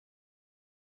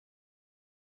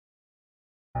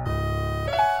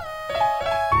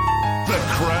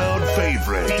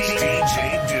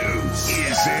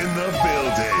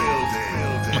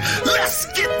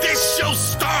show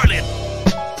started.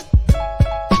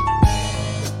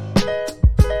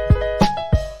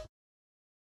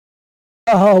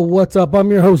 Oh, what's up? I'm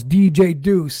your host, DJ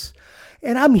Deuce,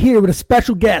 and I'm here with a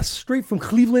special guest straight from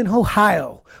Cleveland,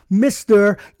 Ohio,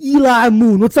 Mr. Eli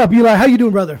Moon. What's up, Eli? How you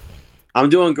doing, brother? I'm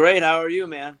doing great. How are you,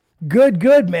 man?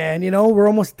 Good, man. You know, we're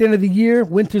almost at the end of the year.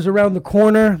 Winter's around the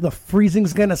corner. The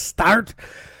freezing's going to start.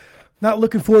 Not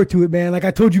looking forward to it, man. Like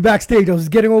I told you backstage, I was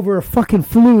getting over a fucking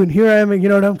flu, and here I am, and, you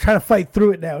know, I'm trying to fight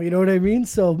through it now. You know what I mean?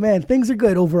 So, man, things are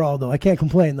good overall, though. I can't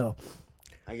complain, though.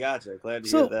 I got you. Glad to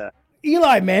hear that.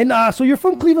 Eli, man, so you're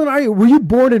from Cleveland, are you? Were you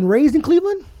born and raised in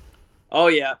Cleveland? Oh,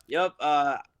 yeah. Yep.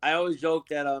 I always joke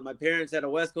that my parents had a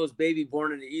West Coast baby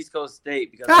born in the East Coast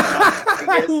state. Because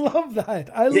I love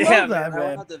that. I love that, man. I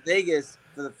went out to Vegas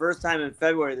for the first time in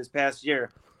February this past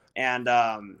year, and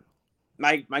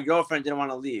my girlfriend didn't want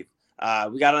to leave.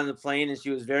 We got on the plane, and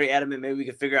she was very adamant maybe we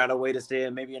could figure out a way to stay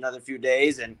in maybe another few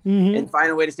days and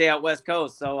find a way to stay out West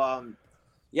Coast. So,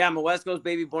 yeah, I'm a West Coast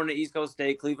baby born in the East Coast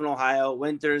state, Cleveland, Ohio.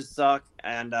 Winters suck,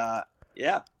 and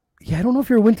yeah. Yeah, I don't know if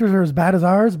your winters are as bad as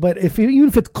ours, but even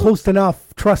if it's close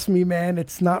enough, trust me, man,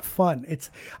 it's not fun.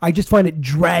 I just find it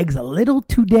drags a little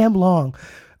too damn long.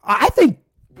 I think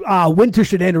winter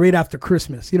should end right after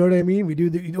Christmas. You know what I mean?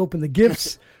 You open the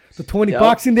gifts. The 20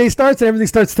 Boxing Day starts and everything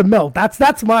starts to melt.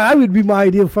 I would be my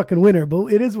ideal fucking winter, but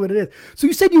it is what it is. So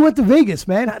you said you went to Vegas,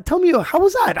 man. Tell me, how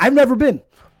was that? I've never been.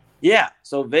 Yeah,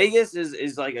 so Vegas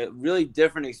is like a really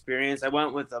different experience. I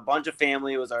went with a bunch of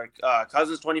family. It was our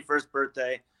cousin's 21st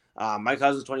birthday, my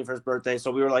cousin's 21st birthday.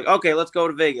 So we were like, okay, let's go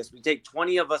to Vegas. We take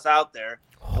 20 of us out there,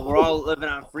 and we're all living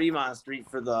on Fremont Street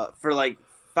for like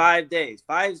 5 days,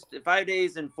 5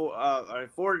 days and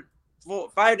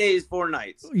 5 days, 4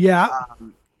 nights. Yeah.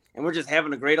 And we're just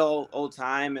having a great old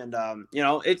time, and you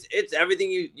know, it's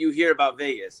everything you hear about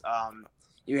Vegas.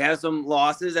 You have some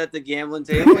losses at the gambling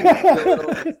table. You get a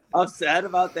little upset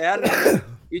about that. And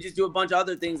you just do a bunch of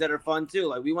other things that are fun too.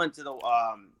 Like we went to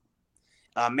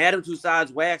the Madame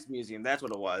Tussauds Wax Museum. That's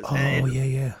what it was. Oh,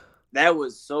 yeah. That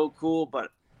was so cool.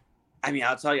 But I mean,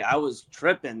 I'll tell you, I was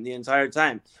tripping the entire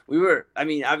time.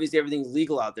 Obviously everything's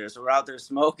legal out there, so we're out there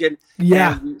smoking.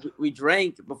 Yeah. And we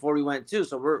drank before we went too.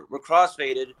 So we're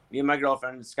crossfaded, me and my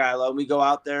girlfriend Skylar, and we go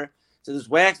out there to this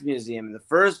wax museum, and the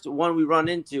first one we run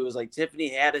into is like Tiffany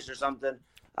Haddish or something,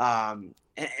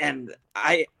 and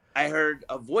I heard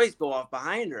a voice go off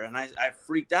behind her, and I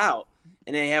freaked out.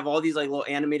 And they have all these like little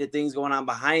animated things going on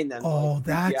behind them. Oh, like,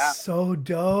 that's so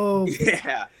dope.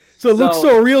 Yeah. So it looks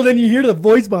so real, then you hear the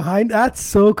voice behind. That's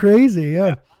so crazy.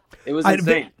 Yeah. It was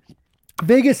insane.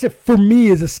 Vegas, for me,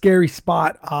 is a scary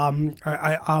spot.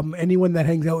 Anyone that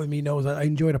hangs out with me knows I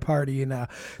enjoy to party, and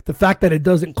the fact that it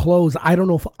doesn't close, I don't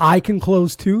know if I can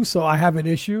close too, so I have an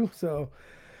issue. So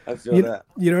I feel that.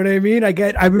 You know what I mean?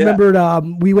 I remembered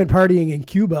we went partying in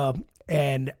Cuba,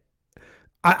 and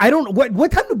I don't know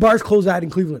what time do bars close at in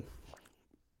Cleveland?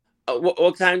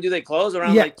 What time do they close?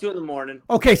 Around like 2 a.m.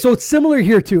 Okay, so it's similar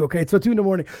here too. Okay, so 2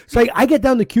 a.m. So I get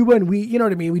down to Cuba, and we, you know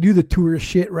what I mean? We do the tourist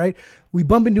shit, right? We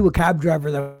bump into a cab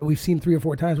driver that we've seen 3 or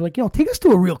 4 times. We're like, take us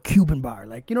to a real Cuban bar.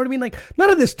 Like, you know what I mean? Like, none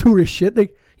of this tourist shit.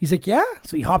 He's like, yeah.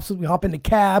 So we hop in the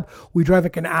cab. We drive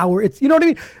like an hour. It's, you know what I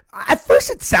mean? At first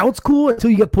it sounds cool until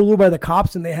you get pulled over by the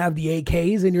cops and they have the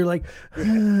AKs, and you're like,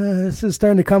 this is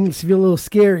starting to feel a little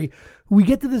scary. We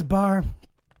get to this bar.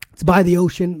 It's by the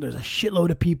ocean. There's a shitload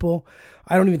of people.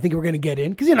 I don't even think we're going to get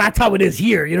in because, that's how it is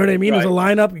here. You know what I mean? Right. There's a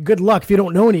lineup. Good luck if you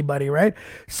don't know anybody, right?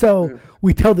 So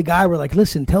we tell the guy, we're like,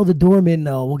 listen, tell the doorman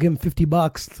we'll give him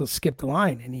 $50 to skip the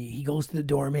line. And he goes to the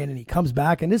doorman and he comes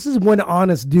back. And this is one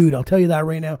honest dude. I'll tell you that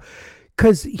right now.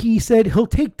 Because he said he'll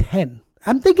take 10.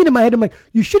 I'm thinking in my head, I'm like,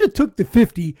 you should have took the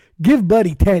 50, give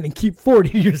Buddy 10 and keep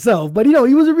 40 yourself. But, he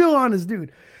was a real honest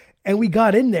dude. And we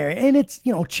got in there, and it's,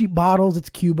 cheap bottles. It's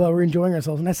Cuba. We're enjoying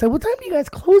ourselves. And I said, what time do you guys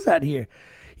close out here?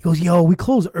 He goes, we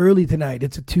close early tonight.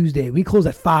 It's a Tuesday. We close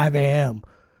at 5 a.m.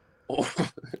 Oh.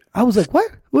 I was like,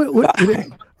 what? What?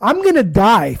 I'm going to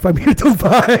die if I'm here till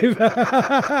 5.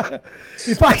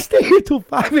 If I stay here till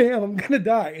 5 a.m., I'm going to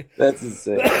die. That's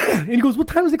insane. And he goes, what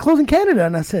time does it close in Canada?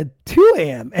 And I said, 2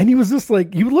 a.m. And he was just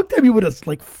like, he looked at me with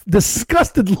a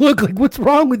disgusted look, like, what's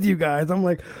wrong with you guys? I'm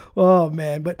like, oh,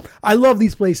 man. But I love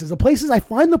these places. I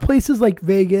find the places like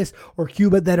Vegas or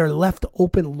Cuba that are left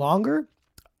open longer,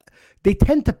 they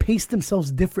tend to pace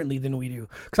themselves differently than we do.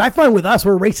 Because I find with us,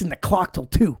 we're racing the clock till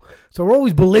 2. So we're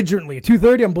always belligerently. At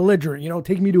 2:30, I'm belligerent.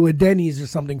 Take me to a Denny's or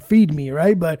something, feed me,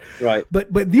 right? But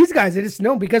these guys, they just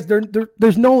know because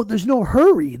there's no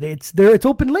hurry. It's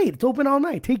open late. It's open all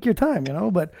night. Take your time,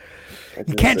 But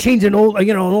you can't change an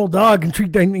old dog and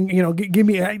treat give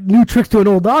me new tricks to an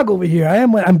old dog over here.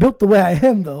 I'm built the way I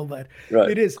am though, but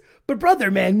it is. But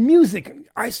brother, man, music.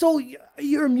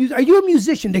 You're a Are you a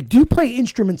musician? Like, do you play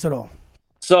instruments at all?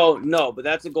 So no, but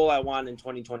that's a goal I want in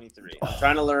 2023. I'm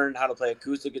trying to learn how to play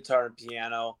acoustic guitar and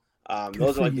piano.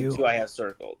 Those are like the two I have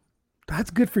circled.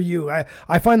 That's good for you.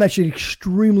 I find that shit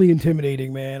extremely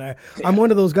intimidating, man. I'm one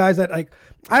of those guys that, like,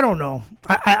 I don't know.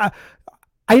 I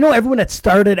know everyone that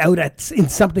started out in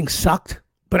something sucked,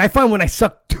 but I find when I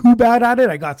sucked too bad at it,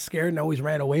 I got scared and always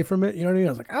ran away from it. You know what I mean? I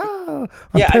was like,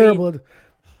 I'm terrible. I mean,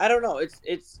 I don't know.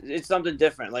 It's something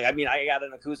different. Like, I mean, I got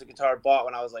an acoustic guitar bought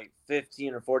when I was like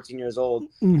 15 or 14 years old,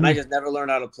 and I just never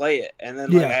learned how to play it. And then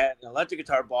like I had an electric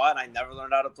guitar bought, and I never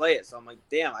learned how to play it. So I'm like,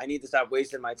 damn, I need to stop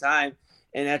wasting my time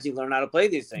and actually learn how to play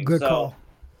these things. Good call.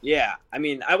 Yeah, I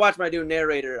mean, I watch my dude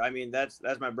narrator. I mean, that's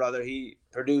my brother. He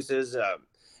produces,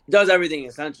 does everything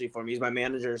essentially for me. He's my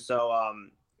manager. So,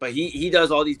 but he does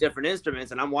all these different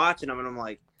instruments, and I'm watching him, and I'm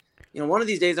like, one of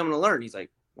these days I'm gonna learn. He's like,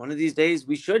 one of these days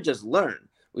we should just learn.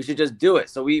 We should just do it.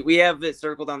 So we have it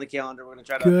circled on the calendar. We're gonna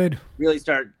try to really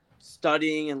start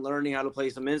studying and learning how to play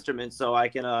some instruments so I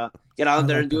can get out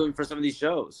there and do them for some of these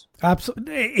shows.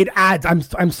 Absolutely, it adds.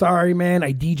 I'm sorry, man.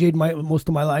 I DJ'd most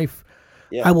of my life.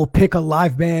 Yeah. I will pick a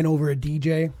live band over a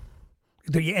DJ.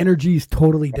 The energy is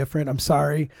totally different. I'm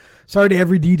sorry. Sorry to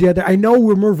every DJ out there. I know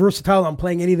we're more versatile on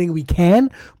playing anything we can,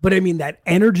 but I mean that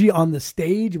energy on the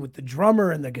stage with the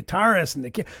drummer and the guitarist and the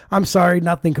kid. I'm sorry,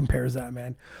 nothing compares that,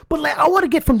 man. But I want to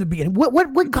get from the beginning.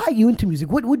 What got you into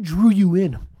music? What drew you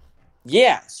in?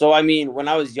 Yeah. So I mean, when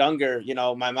I was younger,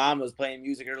 my mom was playing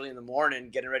music early in the morning,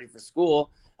 getting ready for school.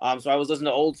 So I was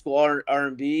listening to old school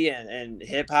R&B and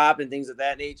hip hop and things of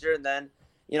that nature. And then,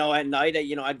 at night,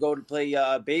 I'd go to play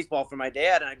baseball for my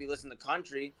dad, and I'd be listening to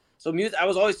country. So music, I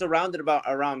was always surrounded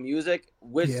around music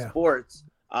with sports,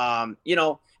 and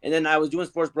then I was doing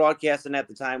sports broadcasting at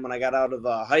the time when I got out of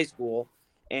high school,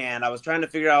 and I was trying to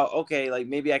figure out, okay, like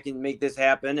maybe I can make this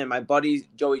happen. And my buddy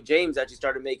Joey James actually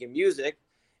started making music,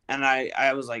 and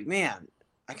I was like, man,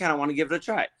 I kind of want to give it a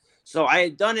try. So I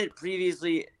had done it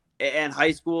previously in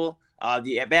high school.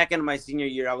 The back end of my senior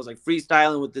year, I was like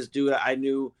freestyling with this dude I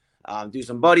knew, do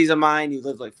some buddies of mine. He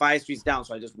lived like 5 streets down,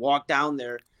 so I just walked down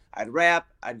there. I'd rap,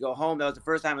 I'd go home. That was the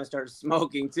first time I started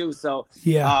smoking too. So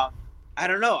I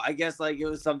don't know. I guess like it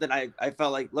was something I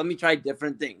felt like, let me try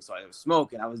different things. So I was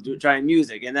smoking, I was trying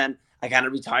music, and then I kind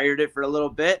of retired it for a little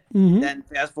bit. Then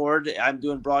fast forward, I'm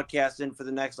doing broadcasting for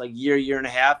the next like year and a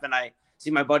half, and I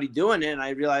see my buddy doing it, and I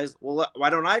realized, well, why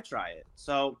don't I try it?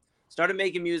 So started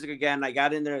making music again. I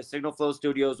got in there at Signal Flow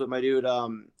Studios with my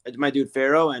dude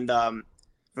Pharaoh, and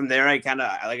from there I kind of,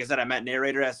 like I said, I met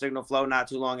Narrator at Signal Flow not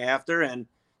too long after, and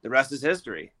the rest is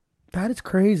history. That is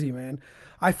crazy, man.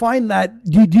 I find that,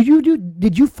 did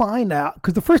you find out,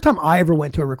 because the first time I ever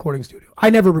went to a recording studio, I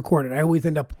never recorded. I always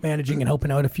end up managing and helping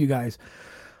out a few guys.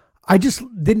 I just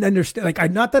didn't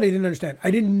understand, not that I didn't understand, I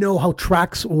didn't know how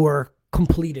tracks were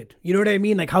completed. You know what I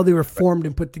mean? Like how they were formed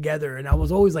and put together. And I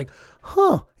was always like,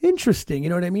 interesting. You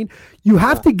know what I mean? You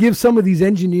have to give some of these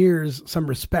engineers some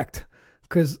respect,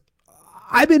 because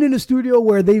I've been in a studio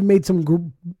where they've made some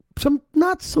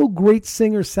not so great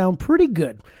singers sound pretty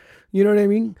good. You know what I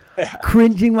mean? Yeah.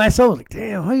 Cringing myself, like,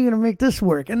 damn, how are you gonna make this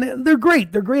work? And they're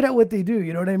great. They're great at what they do.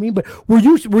 You know what I mean? But were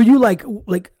you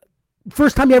like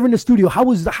first time you ever in the studio? How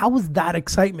was that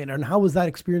excitement, and how was that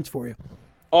experience for you?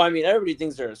 Oh, I mean, everybody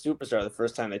thinks they're a superstar the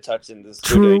first time they touch into the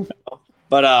studio. True.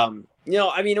 But I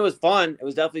mean, it was fun. It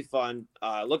was definitely fun.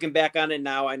 Looking back on it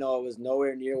now, I know I was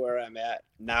nowhere near where I'm at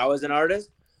now as an artist.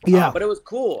 Yeah. But it was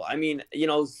cool. I mean,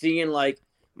 seeing like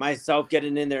myself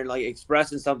getting in there and like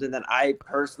expressing something that I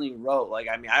personally wrote. Like,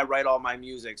 I mean, I write all my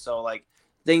music, so like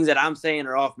things that I'm saying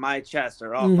are off my chest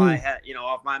or off my head,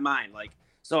 off my mind. Like,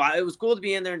 so it was cool to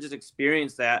be in there and just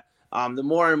experience that. The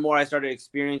more and more I started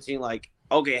experiencing, like,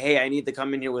 okay, hey, I need to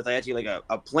come in here with actually like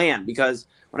a plan, because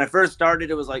when I first started,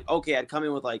 it was like, okay, I'd come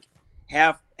in with like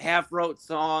half wrote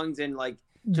songs and like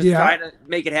just try to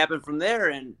make it happen from there.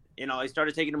 And I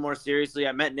started taking it more seriously.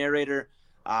 I met Narrator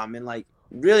in like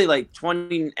really like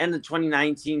end of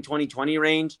 2019, 2020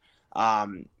 range.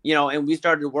 And we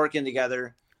started working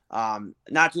together.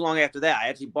 Not too long after that, I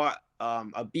actually bought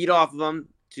a beat off of him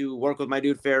to work with my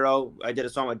dude Pharaoh. I did a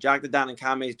song with Jock the Don and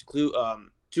Kame,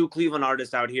 two Cleveland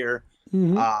artists out here.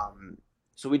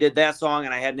 So we did that song,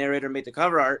 and I had Narrator make the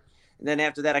cover art. And then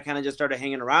after that, I kind of just started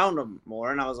hanging around him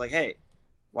more, and I was like, hey,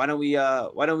 why don't we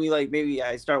like maybe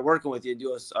I start working with you,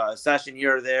 do a session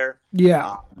here or there.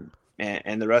 Yeah.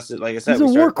 And the rest is, like I said, he's a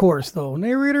workhorse though.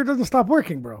 Narrator doesn't stop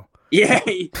working, bro. Yeah,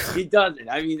 he doesn't.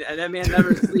 I mean, that man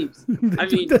never sleeps. I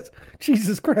mean,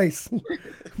 Jesus Christ,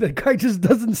 that guy just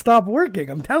doesn't stop working.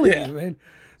 I'm telling you, man.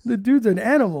 The dude's an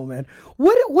animal, man.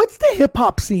 What's the hip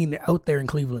hop scene out there in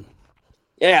Cleveland?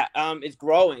 Yeah, it's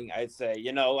growing, I'd say.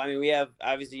 I mean, we have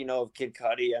obviously, of Kid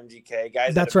Cudi, MGK,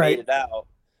 guys that That's have made right. it out.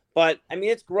 But I mean,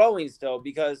 it's growing still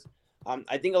because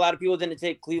I think a lot of people didn't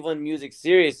take Cleveland music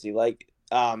seriously. Like,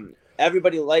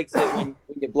 everybody likes it when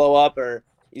you blow up or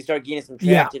you start gaining some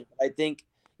Yeah. traction. I think,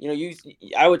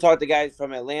 I would talk to guys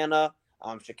from Atlanta,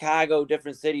 Chicago,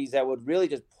 different cities that would really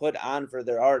just put on for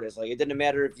their artists. Like, it didn't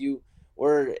matter if you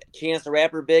were Chance the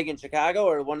Rapper big in Chicago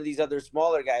or one of these other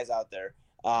smaller guys out there.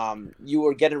 You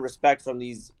were getting respect from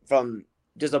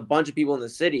just a bunch of people in the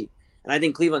city. And I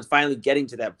think Cleveland's finally getting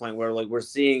to that point where, like, we're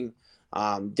seeing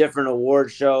different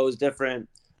award shows, different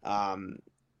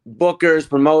bookers,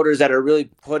 promoters that are really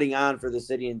putting on for the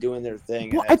city and doing their thing.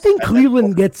 Well, I think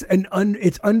Cleveland gets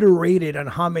it's underrated on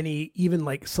how many even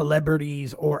like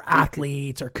celebrities or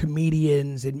athletes or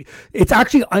comedians, and it's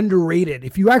actually underrated.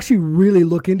 If you actually really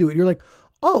look into it, you're like,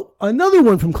 oh, another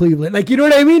one from Cleveland. Like, you know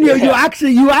what I mean? You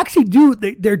actually do.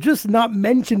 They're just not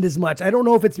mentioned as much. I don't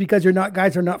know if it's because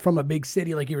guys are not from a big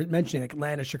city like you were mentioning, like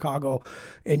Atlanta, Chicago,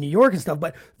 and New York and stuff.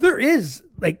 But there is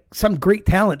like some great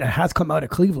talent that has come out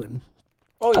of Cleveland.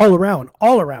 Oh, yeah.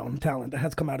 all around talent that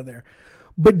has come out of there.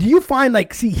 But do you find,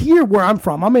 like, see here where I'm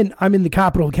from, I'm in the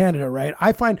capital of Canada, right?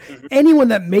 I find anyone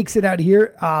that makes it out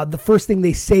here, the first thing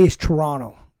they say is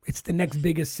Toronto. It's the next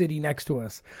biggest city next to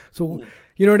us. So,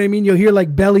 you know what I mean? You'll hear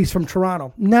like Belly's from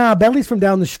Toronto. Nah, Belly's from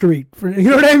down the street. You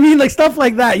know what I mean? Like stuff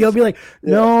like that. You'll be like,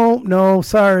 no,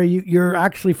 sorry, you're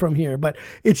actually from here. But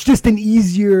it's just an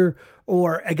easier,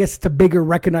 or I guess it's a bigger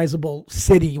recognizable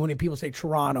city when people say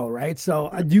Toronto, right? So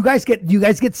do you guys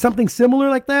get something similar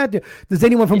like that? Does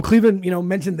anyone from Cleveland,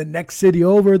 mention the next city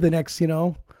over, the next,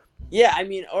 Yeah, I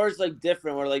mean, or it's like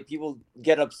different where like people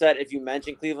get upset if you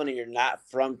mention Cleveland and you're not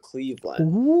from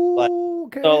Cleveland. Ooh,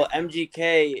 okay. So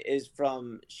MGK is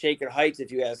from Shaker Heights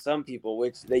if you ask some people,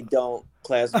 which they don't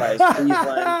classify as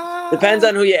Cleveland. Depends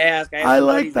on who you ask. I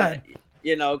like that.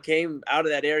 Came out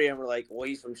of that area and were like, well,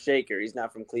 he's from Shaker. He's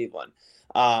not from Cleveland.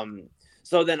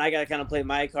 So then I got to kind of play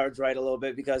my cards right a little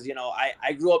bit because,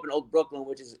 I grew up in Old Brooklyn,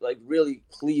 which is like really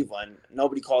Cleveland.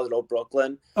 Nobody calls it Old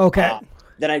Brooklyn. Okay.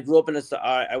 Then I grew up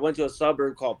I went to a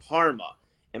suburb called Parma,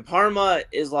 and Parma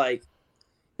is like,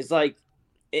 it's like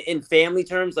in family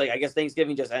terms, like I guess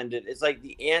Thanksgiving just ended. It's like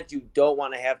the aunt you don't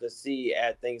want to have to see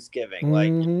at Thanksgiving.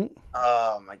 Like,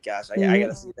 oh my gosh, I got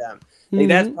to see them. Like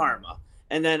that's Parma.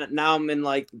 And then now I'm in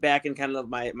like back in kind of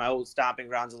my old stomping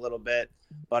grounds a little bit.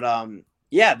 But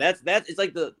yeah, that's it's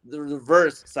like the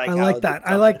reverse psychology.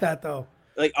 I like that though.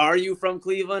 Like, are you from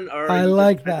Cleveland or I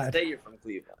like that. Say you're from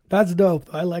Cleveland. That's dope.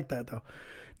 I like that though.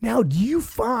 Now, do you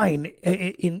find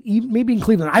maybe in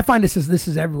Cleveland, I find this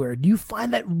is everywhere. Do you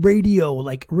find that radio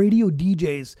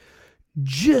DJs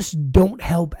just don't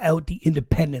help out the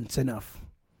independents enough?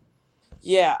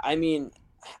 Yeah, I mean,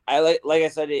 like I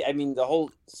said, I mean, the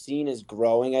whole scene is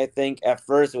growing. I think at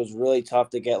first it was really tough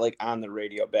to get like on the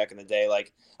radio back in the day.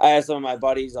 Like I had some of my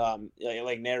buddies,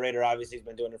 like Narrator, obviously has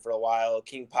been doing it for a while.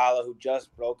 King Pala, who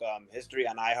just broke history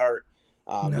on iHeart,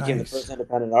 became the first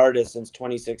independent artist since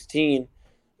 2016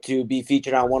 to be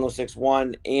featured on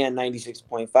 106.1 and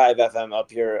 96.5 FM up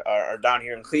here or down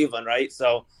here in Cleveland, right?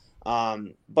 So,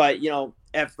 but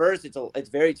at first it's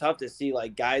very tough to see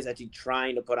like guys actually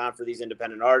trying to put on for these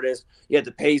independent artists. You have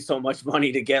to pay so much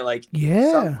money to get like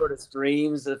some sort of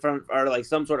streams from or like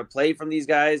some sort of play from these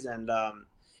guys, and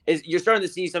you're starting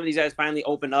to see some of these guys finally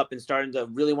open up and starting to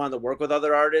really want to work with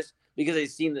other artists because they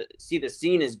see the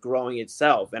scene is growing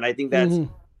itself, and I think that's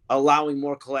allowing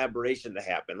more collaboration to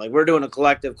happen. Like we're doing a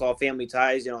collective called Family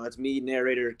Ties. That's me,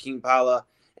 Narrator, King Pala,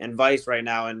 and Vice right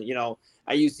now, and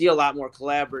you see a lot more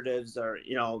collaboratives or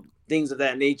things of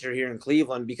that nature here in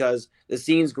Cleveland because the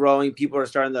scene's growing. People are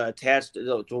starting to attach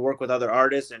to work with other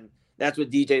artists, and that's what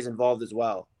DJs involved as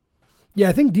well. Yeah,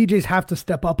 I think DJs have to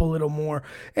step up a little more.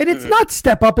 And it's not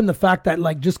step up in the fact that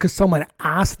like just because someone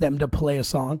asked them to play a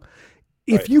song,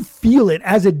 if you feel it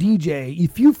as a DJ,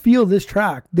 if you feel this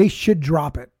track, they should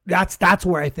drop it. That's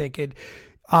where I think it.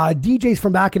 DJs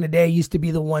from back in the day used to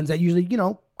be the ones that usually,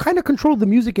 kind of controlled the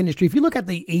music industry. If you look at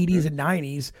the 80s and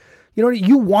 90s,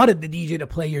 you wanted the DJ to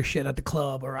play your shit at the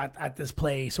club or at this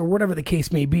place or whatever the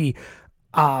case may be.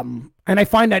 And I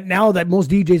find that now that most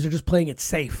DJs are just playing it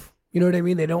safe. You know what I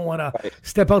mean? They don't want to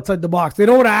step outside the box. They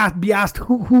don't want to be asked,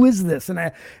 who is this? And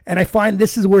I find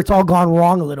this is where it's all gone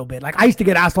wrong a little bit. Like I used to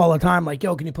get asked all the time, like,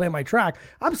 yo, can you play my track?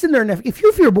 I'm sitting there, and if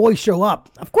your boys show up,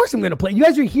 of course I'm going to play. You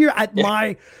guys are here at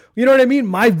my, you know what I mean?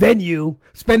 My venue,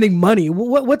 spending money.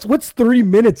 What's 3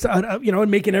 minutes,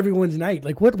 and making everyone's night?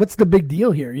 Like what's the big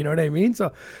deal here? You know what I mean?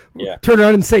 So turn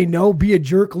around and say no, be a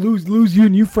jerk, lose you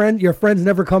and your friends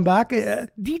never come back.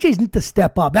 DJs need to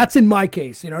step up. That's in my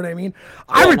case. You know what I mean?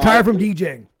 I retired from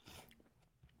DJing.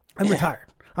 I'm retired.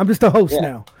 I'm just a host Yeah.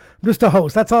 now. I'm just a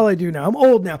host. That's all I do now. I'm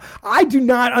old now. I do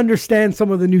not understand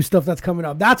some of the new stuff that's coming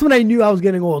up. That's when I knew I was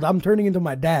getting old. I'm turning into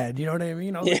my dad. You know what I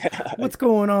mean? I was like, Yeah. what's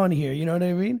going on here? You know what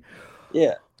I mean?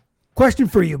 Yeah. Question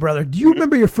for you, brother. Do you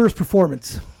remember your first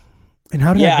performance? And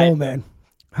how did Yeah. that go, man?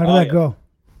 How did Oh, that yeah. go?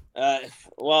 Uh,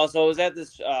 well, so it was at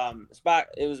this spot.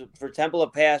 It was for Temple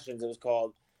of Passions. It was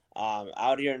called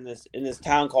out here in this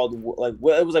town called it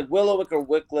was like Willowick or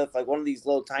Wycliffe, like one of these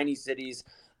little tiny cities,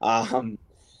 um,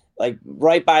 like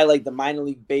right by like the minor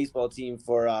league baseball team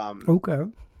Okay.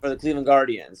 for the Cleveland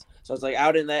Guardians. So it's like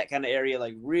out in that kind of area,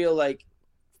 like real like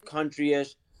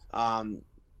countryish,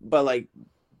 but like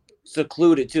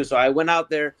secluded too. So I went out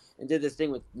there and did this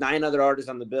thing with 9 other artists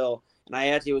on the bill, and I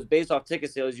actually, it was based off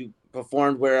ticket sales. You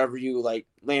performed wherever you like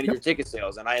landed Yep. your ticket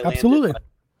sales, and Absolutely.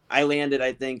 I landed,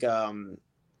 I think,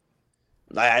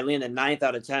 I landed 9th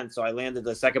out of 10th, so I landed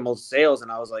the second most sales, and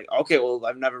I was like, okay, well,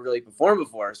 I've never really performed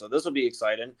before, so this will be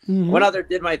exciting. I went out there,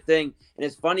 did my thing, and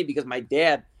it's funny because my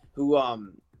dad, who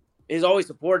has always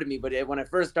supported me, but when I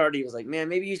first started, he was like, man,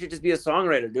 maybe you should just be a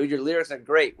songwriter, dude. Your lyrics are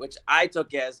great, which I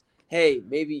took as, hey,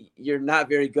 maybe you're not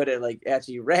very good at like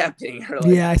actually rapping or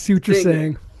like Yeah, I see what you're singing.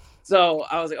 saying. So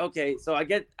I was like, okay. So I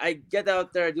get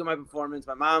out there, I do my performance.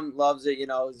 My mom loves it,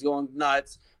 is going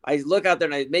nuts. I look out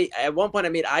there and at one point I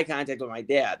made eye contact with my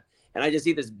dad, and I just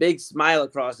see this big smile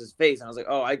across his face. And I was like,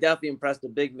 oh, I definitely impressed a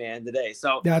big man today.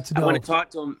 So That's I went dope. to talk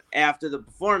to him after the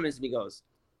performance, and he goes,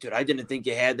 dude, I didn't think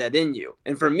you had that in you.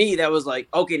 And for me, that was like,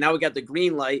 okay, now we got the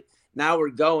green light. Now we're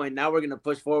going. Now we're going to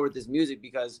push forward this music,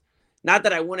 because not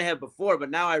that I wouldn't have before, but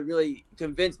now I really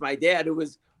convinced my dad, who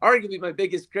was arguably my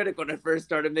biggest critic when I first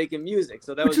started making music.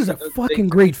 So Which is a fucking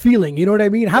great feeling. You know what I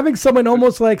mean? Having someone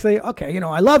almost like say, okay,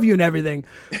 I love you and everything,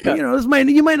 but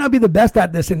you might not be the best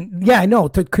at this. And yeah, I know,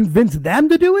 to convince them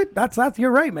to do it, that's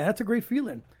you're right, man. That's a great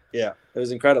feeling. Yeah, it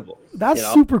was incredible. That's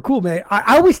super cool, man.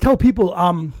 I always tell people,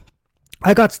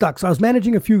 I got stuck. So I was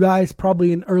managing a few guys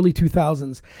probably in early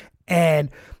 2000s,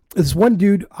 and this one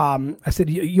dude, I said,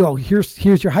 yo,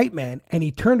 here's your hype man. And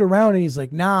he turned around and he's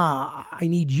like, nah, I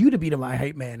need you to be my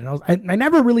hype man. And I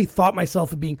never really thought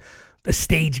myself of being the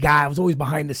stage guy. I was always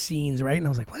behind the scenes, right? And I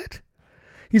was like, what?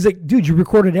 He's like, dude, you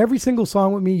recorded every single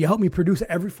song with me. You helped me produce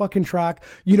every fucking track.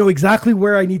 You know exactly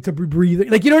where I need to breathe.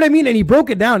 Like, you know what I mean? And he broke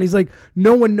it down. He's like,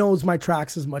 no one knows my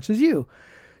tracks as much as you.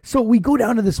 So we go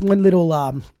down to this one little,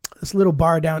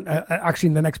 bar down, actually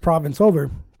in the next province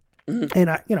over. And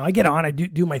I get on, I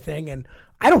do my thing, and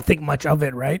I don't think much of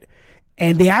it, right?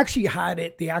 And they actually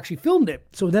filmed it.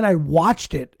 So then I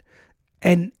watched it,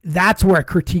 and that's where I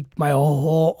critiqued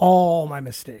all my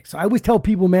mistakes. So I always tell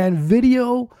people, man,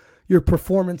 video your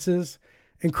performances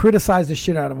and criticize the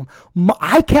shit out of them.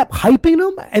 I kept hyping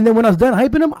them, and then when I was done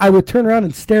hyping them, I would turn around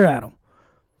and stare at them.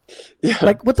 Yeah.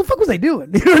 Like, what the fuck was I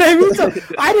doing? You know what I mean? So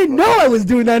I didn't know I was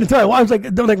doing that until I was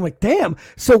like, damn.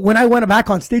 So when I went back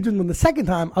on stage with them the second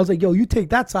time, I was like, yo, you take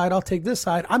that side, I'll take this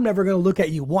side. I'm never going to look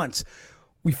at you once.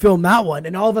 We filmed that one,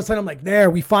 and all of a sudden I'm like, there,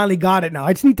 we finally got it now.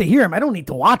 I just need to hear him. I don't need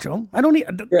to watch him. I don't need,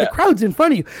 the crowd's in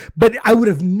front of you. But I would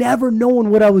have never known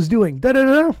what I was doing.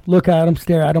 Da-da-da. Look at him,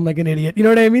 stare at him like an idiot. You know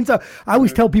what I mean? So I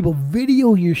always tell people,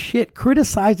 video your shit,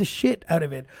 criticize the shit out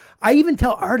of it. I even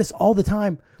tell artists all the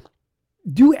time,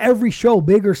 do every show,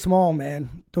 big or small,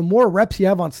 man. The more reps you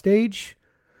have on stage,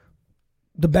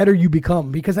 the better you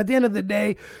become. Because at the end of the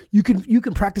day, you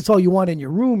can practice all you want in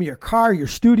your room, your car, your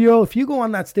studio. If you go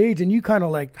on that stage and you kind of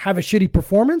like have a shitty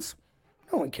performance,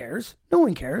 no one cares. No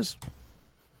one cares.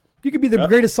 You could be the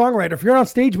greatest songwriter. If you're on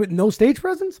stage with no stage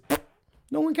presence,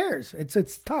 no one cares.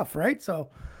 It's tough, right? So,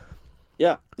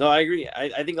 yeah, no, I agree.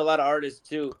 I think a lot of artists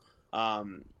too.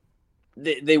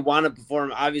 They want to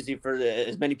perform, obviously, for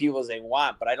as many people as they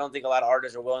want, but I don't think a lot of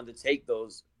artists are willing to take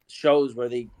those shows where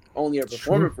they only are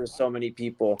performing for so many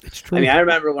people. It's true. I mean, I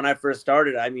remember when I first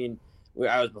started, I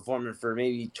was performing for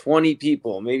maybe 20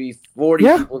 people, maybe 40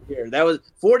 people here.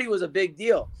 40 was a big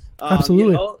deal.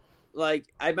 Absolutely. Like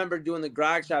I remember doing the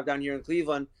Grog Shop down here in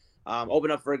Cleveland,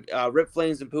 open up for Rip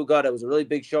Flames and Pooh Gut. It was a really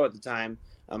big show at the time.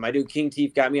 My dude King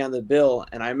Teeth got me on the bill,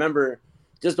 and I remember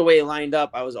just the way it lined up,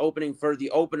 I was opening for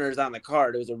the openers on the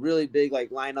card. It was a really big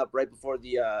lineup right before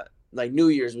the New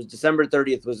Year's. It was December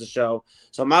 30th was the show.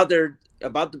 So I'm out there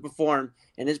about to perform,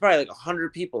 and there's probably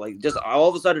 100 people. Like just all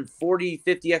of a sudden 40,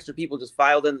 50 extra people just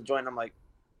filed in the joint. I'm like,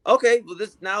 okay, well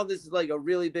this is like a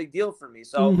really big deal for me.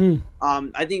 So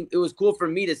I think it was cool for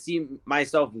me to see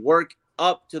myself work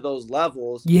up to those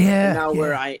levels. Yeah. Now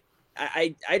where I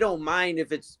don't mind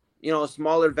if it's a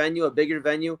smaller venue, a bigger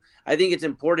venue. I think it's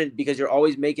important because you're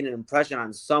always making an impression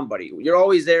on somebody. You're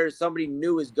always there. Somebody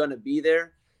new is going to be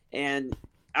there. And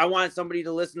I want somebody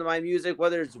to listen to my music,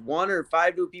 whether it's 1 or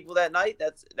 5 new people that night.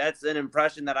 That's an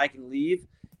impression that I can leave.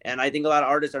 And I think a lot of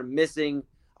artists are missing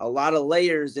a lot of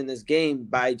layers in this game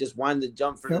by just wanting to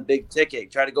jump for the big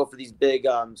ticket, try to go for these big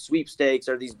sweepstakes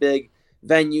or these big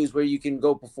venues where you can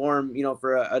go perform,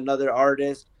 for another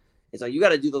artist. It's like you got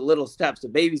to do the little steps, the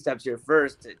baby steps here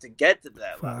first to get to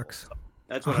that facts. level. So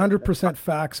that's 100%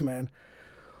 facts, man.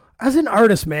 As an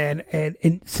artist, man,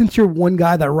 and since you're one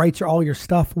guy that writes all your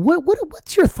stuff,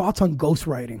 what's your thoughts on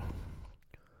ghostwriting?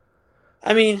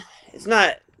 I mean, it's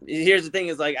not. Here's the thing: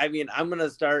 is like, I mean, I'm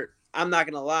not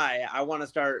gonna lie. I want to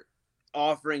start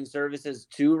offering services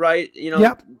to write,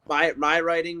 my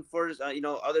writing for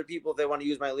other people if they want to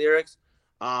use my lyrics.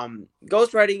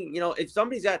 Ghostwriting, if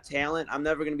somebody's got talent, I'm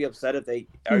never going to be upset if they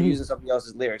are using somebody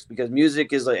else's lyrics, because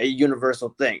music is like a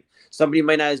universal thing. Somebody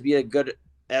might not be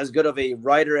as good of a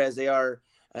writer as they are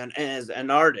as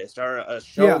an artist or a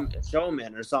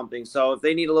showman or something. So if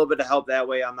they need a little bit of help that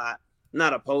way, I'm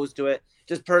not opposed to it.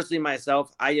 Just personally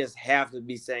myself, I just have to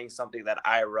be saying something that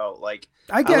I wrote. Like,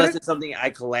 unless it's something I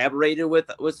collaborated with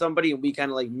somebody and we kind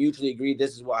of like mutually agreed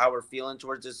this is how we're feeling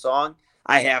towards this song,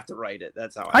 I have to write it.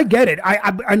 That's how I get it.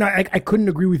 I couldn't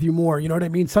agree with you more. You know what I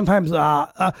mean? Sometimes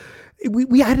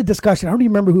we had a discussion. I don't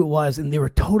even remember who it was, and they were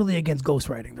totally against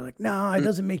ghostwriting. They're like, no, it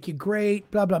doesn't make you great,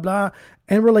 blah, blah, blah.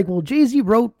 And we're like, well, Jay-Z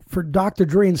wrote for Dr.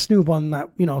 Dre and Snoop on that,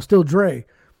 Still Dre.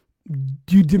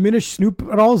 Do you diminish Snoop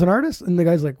at all as an artist? And the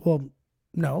guy's like, well,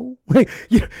 no.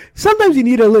 Sometimes you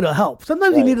need a little help.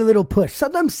 Sometimes you need a little push.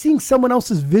 Sometimes seeing someone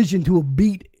else's vision to a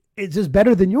beat is just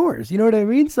better than yours. You know what I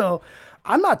mean? So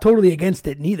I'm not totally against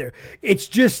it neither. It's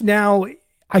just now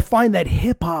I find that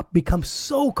hip hop becomes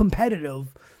so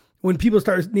competitive when people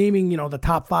start naming, the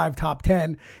top 5, top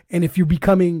 10. And if you're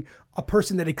becoming a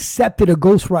person that accepted a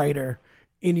ghostwriter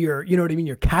in your,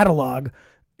 your catalog,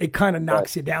 it kind of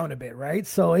knocks you down a bit. Right.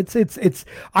 So it's,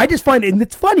 I just find it, and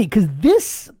it's funny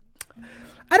because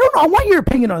I don't know. I want your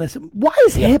opinion on this. Why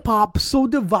is hip hop so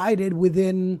divided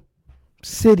within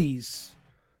cities?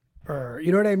 Or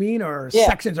you know what I mean, or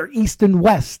sections, or east and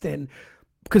west, and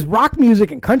because rock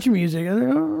music and country music,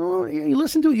 you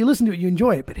listen to it, you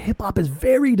enjoy it, but hip hop is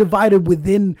very divided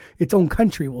within its own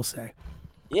country, we'll say.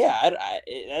 Yeah,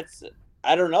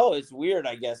 I don't know. It's weird,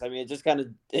 I guess. I mean,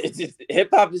 hip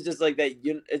hop is just like that.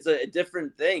 It's a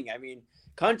different thing. I mean,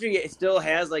 country, it still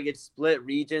has like its split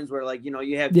regions where like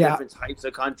you have different types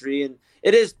of country, and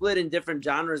it is split in different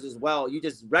genres as well. You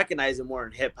just recognize it more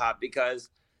in hip hop because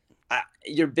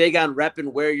you're big on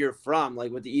repping where you're from,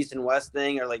 like with the East and West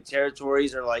thing, or like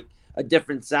territories, or like a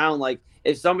different sound. Like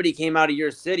if somebody came out of your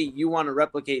city, you want to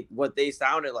replicate what they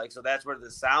sounded like. So that's where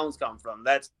the sounds come from.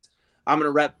 I'm going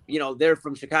to rep, they're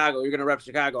from Chicago. You're going to rep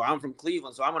Chicago. I'm from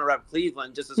Cleveland. So I'm going to rep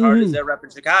Cleveland just as hard as they're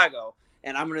repping Chicago.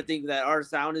 And I'm going to think that our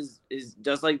sound is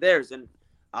just like theirs. And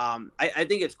I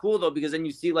think it's cool though, because then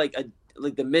you see like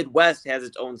the Midwest has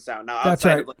its own sound. Now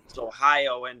outside of like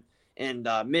Ohio and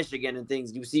Michigan and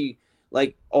things, you see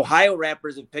like Ohio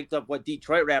rappers have picked up what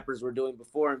Detroit rappers were doing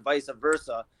before and vice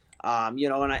versa.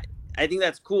 And I think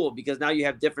that's cool because now you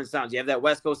have different sounds. You have that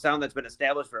West Coast sound that's been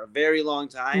established for a very long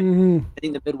time. I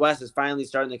think the Midwest is finally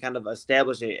starting to kind of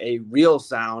establish a real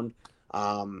sound.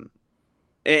 And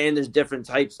there's different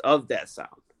types of that sound.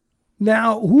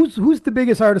 Now, who's the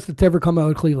biggest artist that's ever come out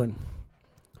of Cleveland?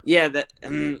 Yeah,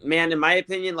 man, in my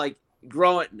opinion, like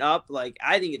growing up, like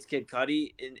I think it's Kid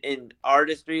Cudi in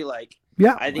artistry. Like,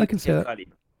 I think it's Kid Cudi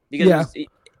because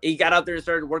he got out there and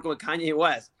started working with Kanye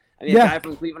West. I mean, a guy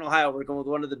from Cleveland, Ohio, working with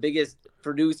one of the biggest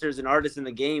producers and artists in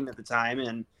the game at the time,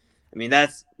 and I mean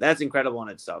that's incredible in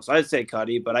itself. So I'd say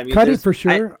Cudi, but I mean Cudi for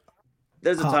sure.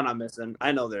 There's a ton I'm missing.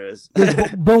 I know there is.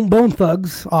 Bone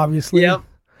Thugs, obviously. Yep.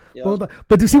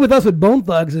 But to see with us with Bone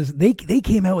Thugs is they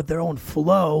came out with their own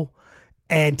flow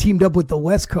and teamed up with the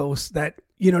West Coast. That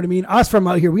you know what I mean. Us from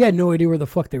out here, we had no idea where the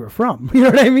fuck they were from. You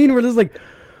know what I mean? We're just like,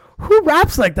 who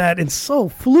raps like that and so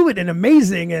fluid and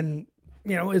amazing and.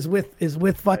 Is with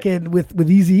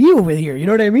Eazy-E over here. You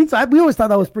know what I mean? So we always thought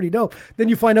that was pretty dope. Then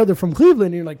you find out they're from Cleveland,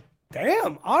 and you're like,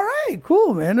 damn, all right,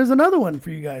 cool, man. There's another one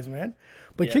for you guys, man.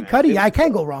 But Kid Cudi, I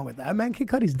can't go wrong with that, man. Kid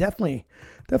Cudi's definitely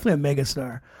a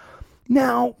megastar.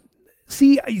 Now,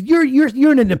 see, you're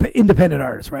an independent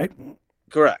artist, right?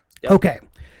 Correct. Yep. Okay.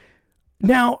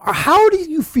 Now, how do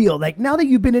you feel like now that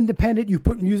you've been independent, you've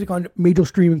put music on major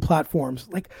streaming platforms?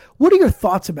 Like, what are your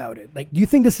thoughts about it? Like, do you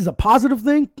think this is a positive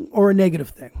thing or a negative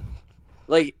thing?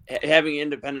 Like having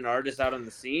independent artists out on the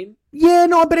scene? Yeah,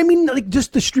 no, but I mean, like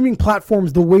just the streaming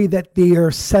platforms, the way that they are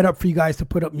set up for you guys to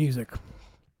put up music.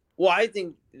 Well, I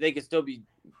think they could still be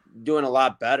doing a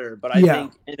lot better, but I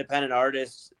think independent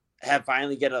artists, have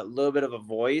finally get a little bit of a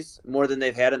voice more than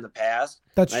they've had in the past.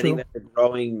 That's I true. think that's a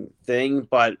growing thing.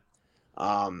 But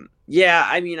yeah,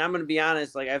 I mean, I'm gonna be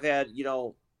honest. Like I've had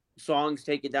songs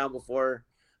taken down before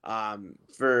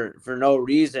for no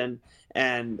reason,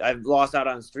 and I've lost out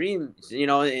on streams. In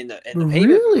the payment.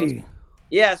 Really?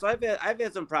 Yeah, so I've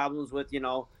had some problems with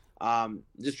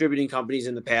distributing companies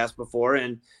in the past before,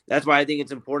 and that's why I think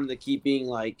it's important to keep being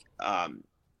like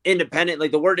independent.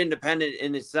 Like the word independent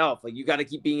in itself, like you got to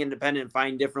keep being independent and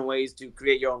find different ways to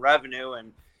create your own revenue,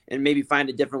 and maybe find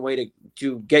a different way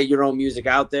to get your own music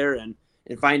out there, and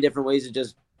find different ways to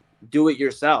just do it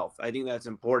yourself. I think that's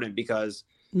important because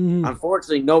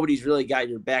unfortunately nobody's really got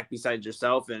your back besides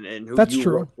yourself and who That's you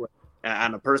true. work with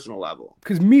on a personal level.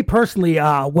 Because me personally,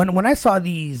 when I saw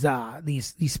these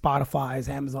Spotify's,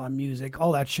 Amazon Music,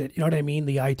 all that shit, you know what I mean,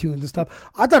 the iTunes and stuff,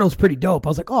 I thought it was pretty dope. I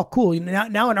was like, oh, cool.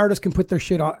 Now an artist can put their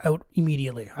shit out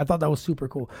immediately. I thought that was super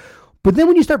cool. But then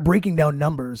when you start breaking down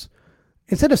numbers,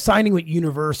 instead of signing with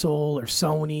Universal or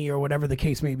Sony or whatever the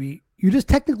case may be, you just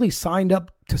technically signed up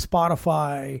to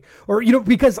Spotify, or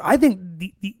because I think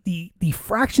the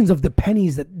fractions of the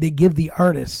pennies that they give the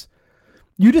artists,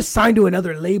 you just signed to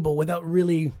another label without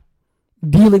really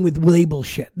dealing with label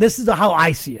shit. This is how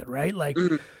I see it, right? Like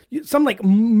some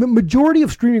majority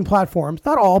of streaming platforms,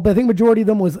 not all, but I think majority of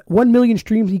them was 1 million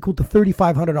streams equal to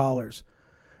 $3,500.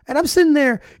 And I'm sitting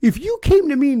there, if you came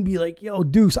to me and be like, yo,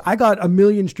 Deuce, I got 1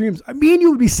 million streams, me and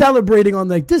you would be celebrating on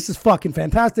like, this is fucking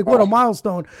fantastic. What a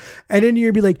milestone. And then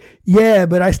you'd be like, yeah,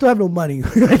 but I still have no money.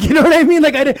 Like, you know what I mean?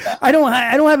 Like I don't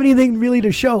have anything really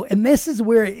to show. And this is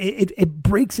where it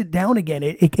breaks it down again.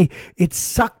 It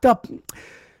sucked up.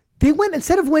 They went,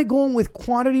 instead of going with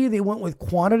quantity, they went with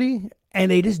quantity,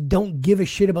 and they just don't give a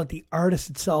shit about the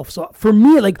artist itself. So for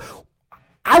me, like,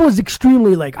 I was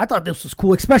extremely I thought this was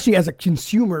cool, especially as a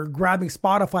consumer, grabbing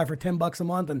Spotify for $10 a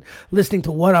month and listening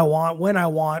to what I want, when I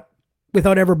want,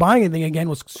 without ever buying anything again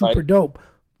was super dope.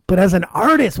 But as an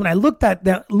artist, when I looked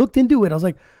into it, I was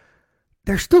like,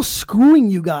 they're still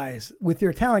screwing you guys with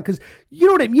your talent. Cause you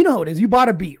know what I mean? You know how it is. You bought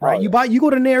a beat, right? You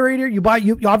go to narrator, you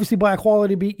obviously buy a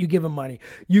quality beat, you give them money.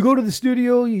 You go to the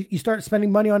studio, you start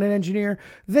spending money on an engineer.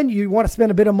 Then you want to spend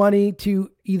a bit of money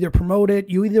to either promote it.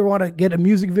 You either want to get a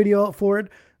music video for it.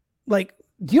 Like,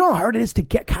 do you know how hard it is to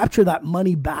capture that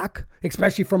money back,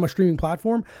 especially from a streaming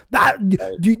platform?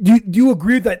 Do you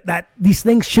agree that these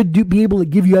things should be able to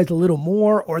give you guys a little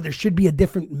more, or there should be a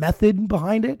different method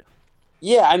behind it?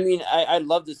 Yeah, I mean, I'd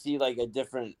love to see like a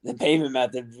different payment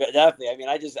method. Definitely. I mean,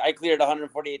 I cleared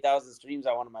 148,000 streams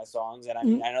on one of my songs, and I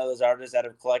mean, I know there's artists that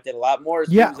have collected a lot more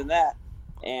streams than that,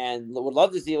 and would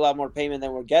love to see a lot more payment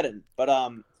than we're getting. But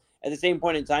at the same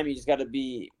point in time, you just got to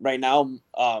be right now,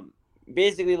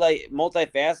 basically like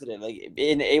multifaceted, like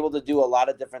being able to do a lot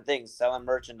of different things, selling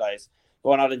merchandise,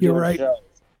 going out and doing shows,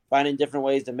 finding different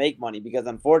ways to make money. Because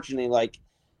unfortunately, like,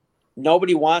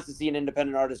 nobody wants to see an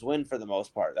independent artist win for the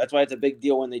most part. That's why it's a big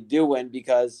deal when they do win,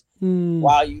 because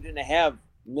while you didn't have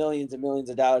millions and millions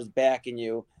of dollars backing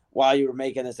you while you were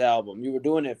making this album, you were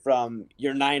doing it from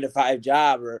your 9-to-5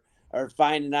 job, or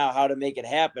finding out how to make it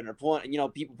happen, or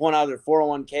people pulling out their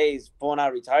 401ks, pulling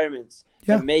out retirements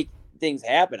to make things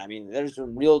happen. I mean, there's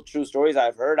some real true stories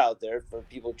I've heard out there for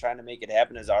people trying to make it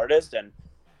happen as artists. And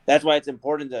that's why it's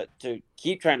important to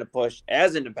keep trying to push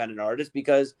as independent artists,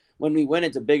 because when we win,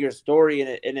 it's a bigger story,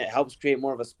 and it helps create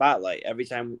more of a spotlight every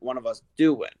time one of us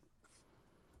do win.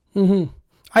 Mm-hmm.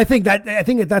 I think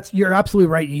that's, you're absolutely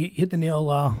right. You hit the nail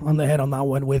on the head on that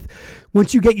one. With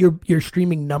once you get your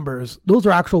streaming numbers, those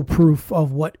are actual proof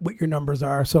of what your numbers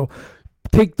are. So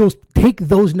take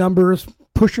those numbers,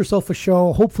 push yourself a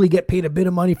show, hopefully get paid a bit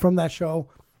of money from that show,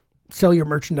 sell your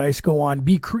merchandise, go on,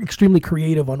 be extremely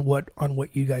creative on what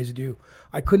you guys do.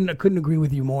 I couldn't agree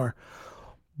with you more.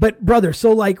 But brother,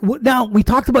 so like, now we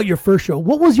talked about your first show.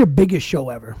 What was your biggest show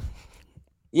ever?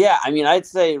 Yeah, I mean, I'd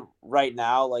say right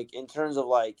now, like in terms of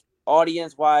like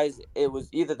audience wise, it was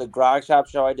either the Grog Shop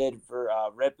show I did for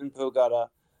Rip and Pugutta,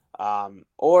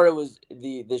 or it was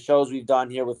the shows we've done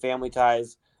here with Family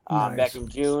Ties back in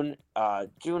June or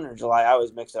July. I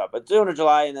always mix it up, but June or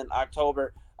July, and then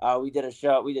October we did a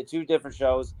show. We did 2 different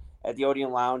shows at the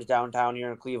Odeon Lounge downtown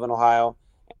here in Cleveland, Ohio,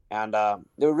 and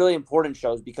they were really important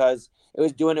shows because it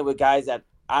was doing it with guys that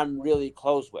I'm really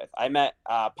close with. I met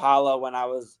Paula when I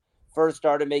was first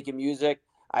started making music.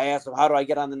 I asked him, how do I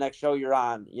get on the next show you're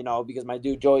on? Because my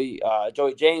dude Joey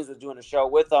James was doing a show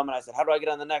with him, and I said, how do I get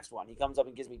on the next one? He comes up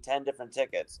and gives me 10 different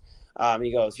tickets.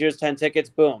 He goes, here's 10 tickets,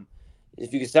 boom.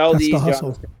 If you can sell these,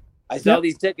 I sell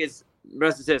these tickets,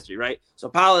 rest is history, right? So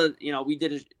Paula, we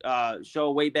did a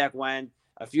show way back when,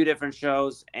 a few different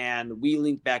shows, and we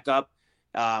linked back up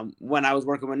when I was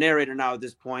working with Narrator now at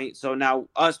this point. So now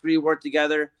us three work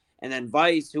together, and then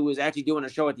Vice, who was actually doing a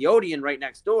show at the Odeon right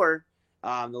next door.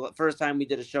 The first time we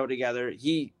did a show together,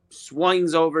 he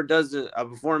swings over, does a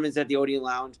performance at the Odeon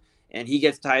Lounge, and he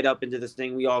gets tied up into this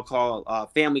thing we all call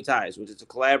Family Ties, which is a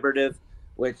collaborative,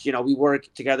 which, you know, we work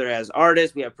together as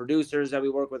artists. We have producers that we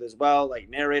work with as well, like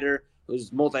Narrator,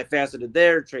 who's multifaceted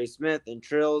there, Trey Smith and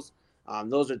Trills.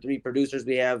 Those are three producers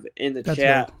we have in the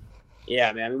chat. Right.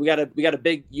 Yeah, man. I mean, we got a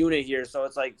big unit here, so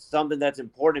it's like something that's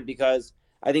important because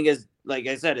I think, as like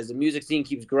I said, as the music scene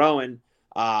keeps growing,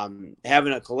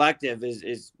 having a collective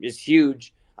is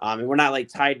huge. And we're not like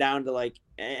tied down to like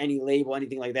any label,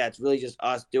 anything like that. It's really just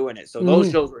us doing it. So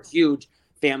those shows were huge,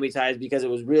 Family Ties, because it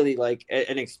was really like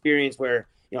an experience where,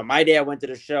 you know, my dad went to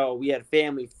the show. We had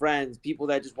family, friends, people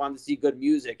that just wanted to see good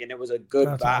music, and it was a good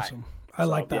That's vibe. awesome. I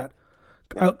like that.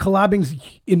 Yeah. Collabing's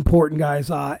important,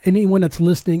 guys. Anyone that's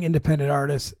listening, independent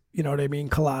artists, you know what I mean?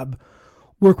 Collab,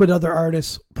 work with other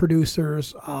artists,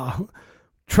 producers.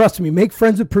 Trust me, make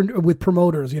friends with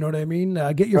promoters. You know what I mean?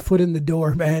 Get your foot in the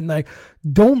door, man. Like,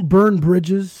 don't burn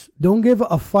bridges. Don't give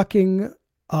a fucking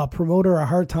promoter a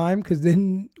hard time, because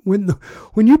then when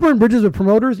you burn bridges with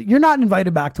promoters, you're not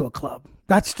invited back to a club.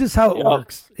 That's just how it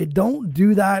works. Don't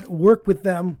do that. Work with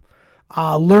them.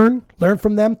 Learn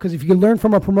from them, because if you can learn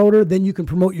from a promoter, then you can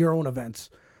promote your own events.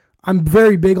 I'm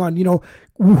very big on, you know,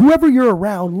 whoever you're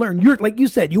around, learn. You're like you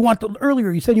said,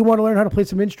 earlier you said you want to learn how to play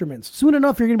some instruments. Soon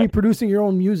enough, you're going to be producing your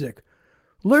own music.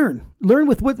 Learn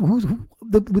with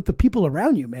with the people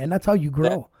around you, man. That's how you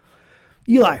grow.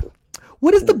 Eli,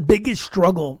 what is the biggest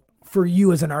struggle for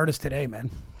you as an artist today,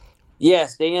 man? Yeah,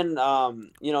 staying,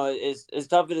 you know, as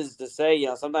tough it is to say, you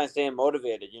know, sometimes staying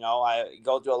motivated. You know, I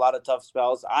go through a lot of tough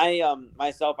spells.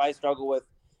 Myself, I struggle with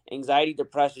anxiety,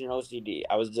 depression, and OCD.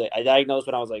 I diagnosed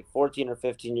when I was like 14 or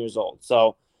 15 years old.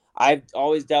 So I've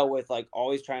always dealt with like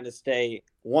always trying to stay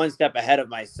one step ahead of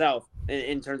myself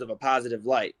in terms of a positive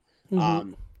light.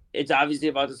 It's obviously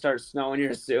about to start snowing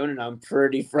here soon, and I'm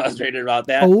pretty frustrated about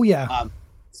that. Oh yeah.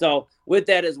 So with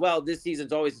that as well, this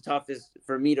season's always the toughest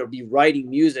for me to be writing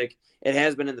music. It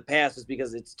has been in the past, just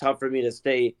because it's tough for me to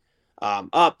stay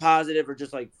up positive or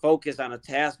just like focused on a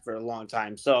task for a long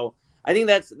time. So I think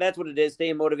that's what it is,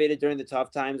 staying motivated during the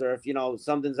tough times, or if, you know,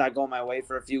 something's not going my way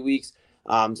for a few weeks,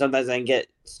 sometimes I can get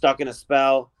stuck in a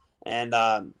spell. And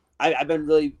I've been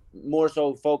really more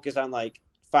so focused on like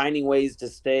finding ways to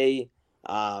stay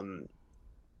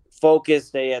focused,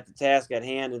 stay at the task at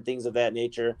hand, and things of that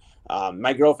nature.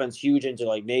 My girlfriend's huge into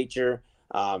like nature.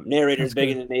 Narrator's big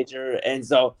into nature, and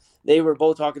so they were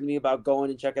both talking to me about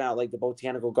going and checking out like the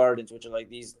botanical gardens, which are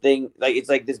like these things, like it's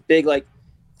like this big like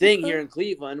thing here in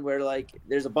Cleveland where like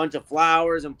there's a bunch of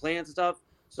flowers and plants and stuff.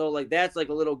 So like that's like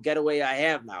a little getaway I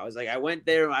have now. It's like I went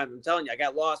there. I'm telling you, I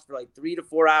got lost for like 3 to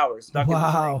 4 hours stuck in the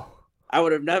thing. I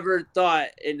would have never thought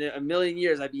in a million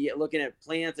years I'd be looking at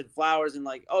plants and flowers and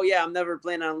like, oh yeah, I'm never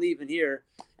planning on leaving here.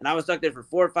 And I was stuck there for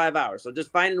 4 or 5 hours. So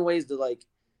just finding ways to like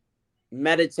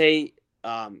meditate,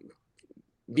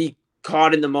 be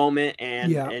caught in the moment,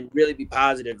 and really be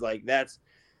positive. Like that's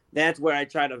where I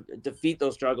try to defeat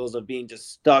those struggles of being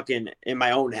just stuck in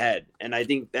my own head. And I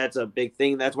think that's a big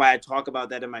thing. That's why I talk about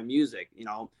that in my music. You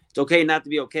know, it's okay not to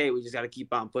be okay. We just got to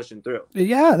keep on pushing through.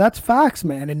 Yeah, that's facts,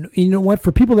 man. And you know what?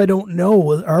 For people that don't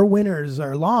know, our winters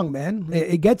are long, man.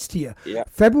 It gets to you. Yeah.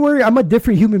 February, I'm a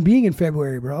different human being in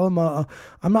February, bro.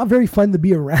 I'm not very fun to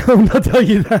be around. I'll tell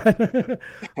you that.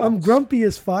 I'm grumpy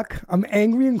as fuck. I'm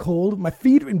angry and cold. My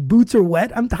feet and boots are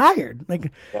wet. I'm tired.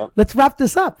 Like, let's wrap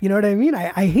this up. You know what I mean?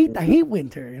 I hate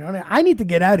winter. You know, I need to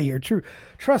get out of here.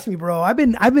 Trust me, bro. I've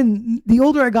been. The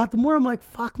older I got, the more I'm like,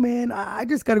 fuck, man. I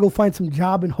just got to go find some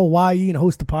job in Hawaii and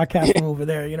host a podcast from over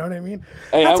there. You know what I mean?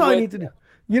 Hey, that's all I need to do.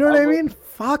 You know what I mean?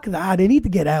 Fuck that. I need to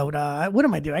get out. What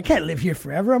am I doing? I can't live here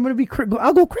forever. I'm gonna be.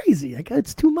 I'll go crazy.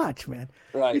 It's too much, man.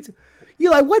 Right.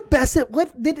 Eli,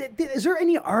 is there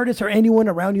any artist or anyone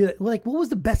around you that, like, what was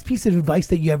the best piece of advice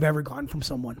that you have ever gotten from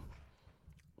someone?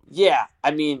 Yeah, I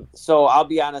mean, so I'll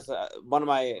be honest. One of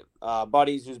my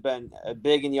buddies who's been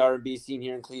big in the R&B scene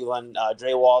here in Cleveland,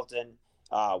 Dre Walton.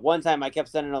 One time I kept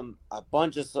sending him a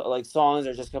bunch of like songs,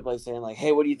 or just kept like saying like,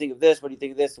 "Hey, what do you think of this? What do you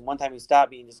think of this?" And one time he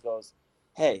stopped me and just goes,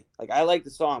 "Hey, like I like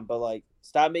the song, but like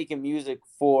stop making music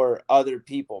for other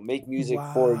people. Make music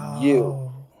for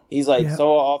you." He's like,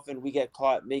 so often we get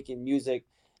caught making music.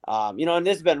 You know, and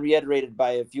this has been reiterated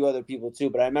by a few other people too,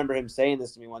 but I remember him saying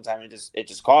this to me one time, and it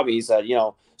just caught me. He said, you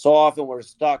know, so often we're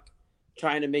stuck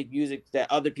trying to make music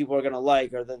that other people are going to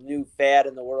like, or the new fad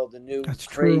in the world, the new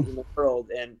craze in the world.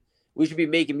 And we should be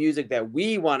making music that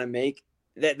we want to make.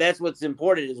 That's what's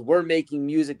important, is we're making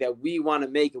music that we want to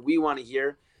make and we want to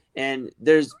hear. And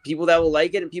there's people that will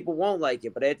like it and people won't like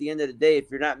it. But at the end of the day,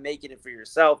 if you're not making it for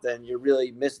yourself, then you're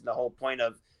really missing the whole point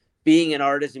of being an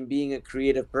artist and being a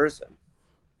creative person.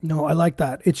 No, I like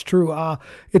that. It's true.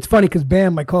 It's funny because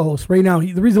Bam, my co-host, right now,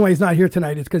 the reason why he's not here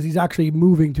tonight is because he's actually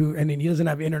moving to, and he doesn't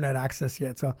have internet access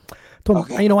yet. So, I told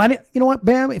him, you know what,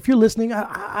 Bam, if you're listening,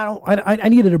 I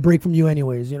needed a break from you,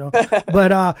 anyways, you know.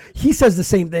 But he says the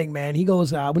same thing, man. He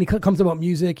goes when he comes about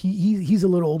music, he's a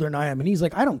little older than I am, and he's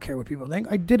like, I don't care what people think.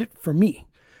 I did it for me.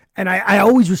 And I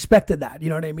always respected that, you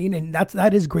know what I mean? And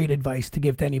that is great advice to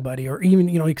give to anybody, or even,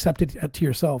 you know, accept it to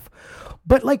yourself.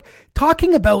 But like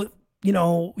talking about, you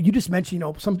know, you just mentioned, you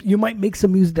know, you might make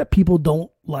some music that people don't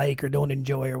like or don't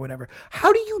enjoy or whatever.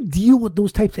 How do you deal with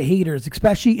those types of haters,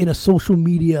 especially in a social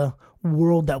media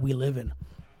world that we live in?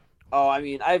 Oh, I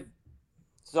mean,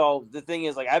 so the thing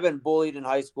is, like, I've been bullied in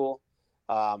high school.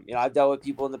 You know, I've dealt with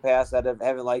people in the past that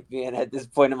haven't liked me, and at this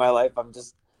point in my life, I'm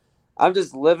just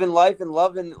living life and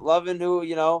loving who,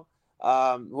 you know,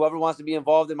 whoever wants to be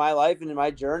involved in my life and in my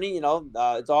journey, you know,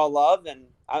 it's all love. And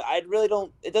I really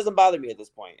don't, it doesn't bother me at this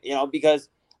point, you know, because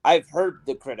I've heard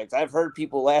the critics. I've heard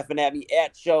people laughing at me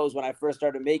at shows when I first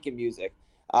started making music.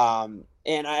 And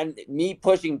me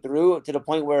pushing through to the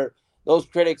point where those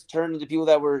critics turned into people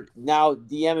that were now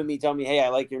DMing me, telling me, hey, I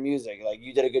like your music. Like,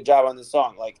 you did a good job on this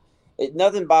song. Like,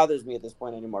 nothing bothers me at this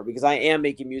point anymore, because I am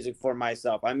making music for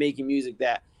myself. I'm making music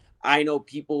that I know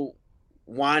people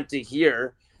want to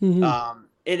hear. Mm-hmm.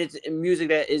 And it's music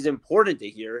that is important to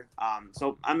hear.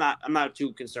 So I'm not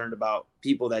too concerned about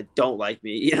people that don't like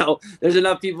me. You know, there's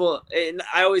enough people, and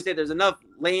I always say there's enough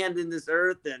land in this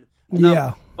earth and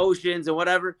enough oceans and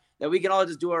whatever that we can all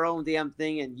just do our own damn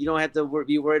thing, and you don't have to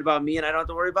be worried about me, and I don't have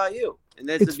to worry about you. And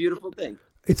that's a beautiful thing.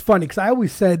 It's funny because I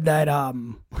always said that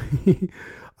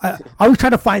I always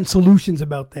try to find solutions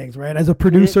about things, right? As a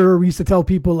producer, we used to tell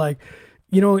people, like,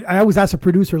 you know, I always ask a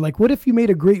producer, like, what if you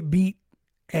made a great beat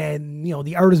and, you know,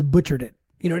 the artist butchered it?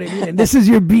 You know what I mean? And this is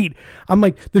your beat. I'm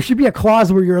like, there should be a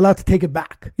clause where you're allowed to take it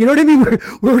back. You know what I mean?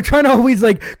 We're trying to always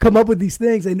like come up with these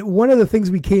things. And one of the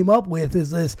things we came up with is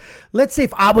this: let's say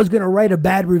if I was going to write a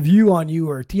bad review on you,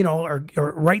 or, you know, or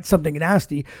write something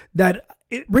nasty, that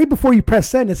right before you press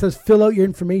send, it says fill out your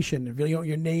information, you know,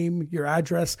 your name, your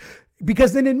address.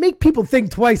 Because then it make people think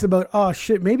twice about, oh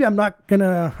shit, maybe I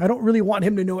don't really want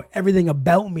him to know everything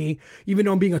about me, even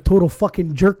though I'm being a total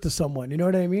fucking jerk to someone. You know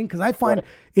what I mean? Because I find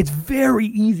it's very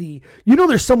easy. You know,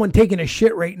 there's someone taking a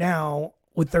shit right now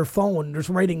with their phone, just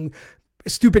writing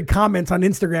stupid comments on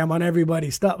Instagram on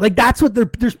everybody's stuff. Like, that's what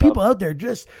there's people out there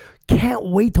just can't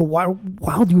wait to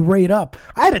wild you right up.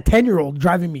 I had a 10-year-old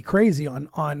driving me crazy on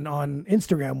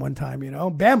Instagram one time, you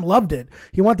know. Bam loved it.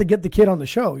 He wanted to get the kid on the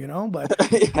show, you know, but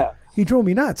he drove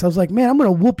me nuts. I was like, man, I'm going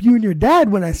to whoop you and your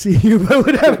dad when I see you, but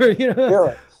whatever, you know.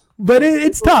 Yeah. But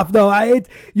it's tough, though.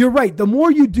 You're right. The more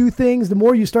you do things, the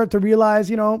more you start to realize,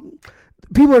 you know,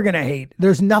 people are going to hate.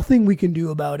 There's nothing we can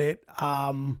do about it.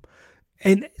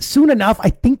 And soon enough,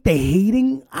 I think the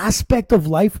hating aspect of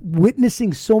life,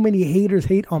 witnessing so many haters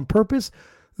hate on purpose,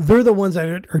 they're the ones that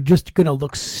are just going to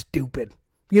look stupid.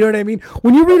 You know what I mean?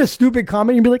 When you read a stupid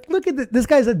comment, you'll be like, look at this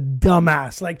guy's a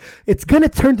dumbass. Like, it's going to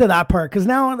turn to that part, because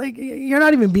now, like,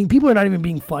 people are not even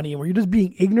being funny, or you're just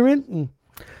being ignorant. And,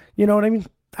 you know what I mean?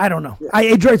 I don't know.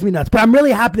 It drives me nuts, but I'm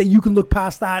really happy that you can look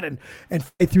past that and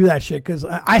fight through that shit, because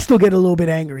I still get a little bit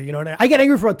angry. You know what I mean? I get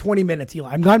angry for about 20 minutes,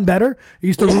 Eli. I've gotten better. I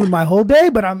used to ruin my whole day,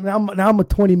 but now I'm at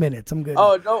 20 minutes. I'm good.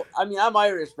 Oh, no. I mean, I'm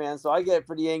Irish, man, so I get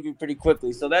pretty angry pretty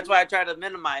quickly. So that's why I try to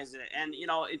minimize it. And, you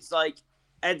know, it's like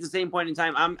at the same point in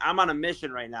time, I'm on a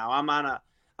mission right now. I'm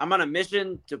on a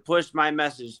mission to push my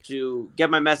message, to get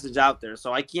my message out there.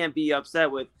 So I can't be upset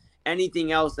with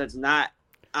anything else that's not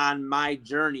on my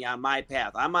journey, on my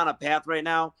path. I'm on a path right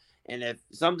now, and if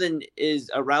something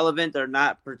is irrelevant or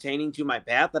not pertaining to my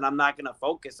path, then I'm not going to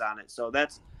focus on it. So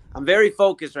I'm very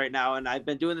focused right now, and I've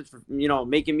been doing this for, you know,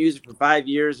 making music for 5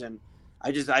 years, and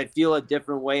I feel a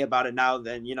different way about it now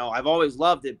than, you know, I've always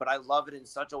loved it, but I love it in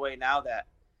such a way now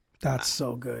that's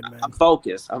so good, man. I'm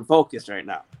focused right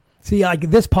now. See,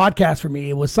 like, this podcast for me,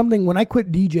 it was something when I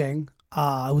quit DJing.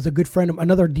 It was a good friend,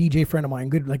 another DJ friend of mine,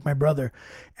 good, like my brother.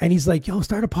 And he's like, yo,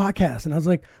 start a podcast. And I was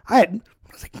like, I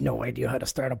was like, no idea how to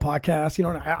start a podcast. You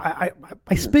know,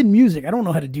 I spin music. I don't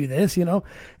know how to do this, you know.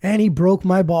 And he broke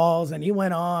my balls, and he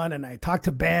went on, and I talked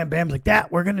to Bam. Bam's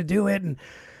like, we're going to do it. And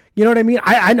you know what I mean?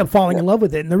 I ended up falling in love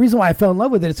with it. And the reason why I fell in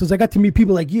love with it is because I got to meet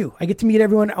people like you. I get to meet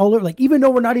everyone all over. Like, even though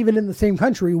we're not even in the same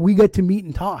country, we get to meet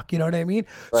and talk. You know what I mean?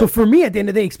 Right. So for me, at the end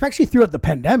of the day, especially throughout the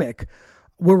pandemic,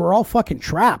 where we're all fucking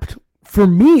trapped, for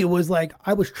me, it was like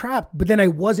I was trapped, but then I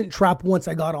wasn't trapped once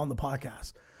I got on the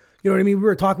podcast. You know what I mean? We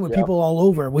were talking with Yep. people all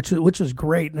over, which was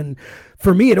great. And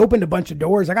for me, it opened a bunch of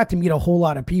doors. I got to meet a whole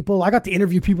lot of people. I got to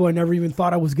interview people I never even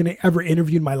thought I was gonna ever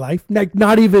interview in my life. Like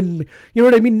not even, you know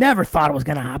what I mean? Never thought it was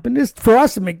gonna happen. Just for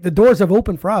us to make the doors have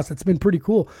opened for us. It's been pretty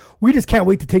cool. We just can't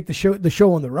wait to take the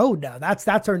show on the road now. That's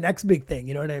our next big thing.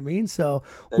 You know what I mean? So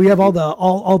we have all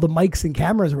the mics and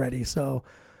cameras ready. So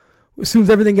as soon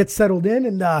as everything gets settled in,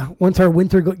 and once our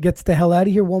winter gets the hell out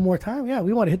of here one more time, yeah,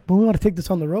 we want to take this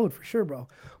on the road for sure, bro.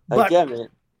 But yeah, man, you're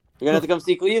gonna have to come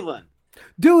see Cleveland,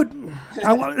 dude.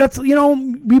 That's we have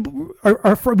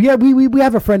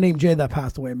a friend named Jay that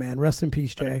passed away, man. Rest in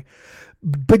peace, Jay.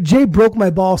 But Jay broke my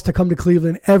balls to come to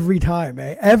Cleveland every time,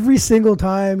 man. Every single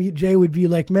time, Jay would be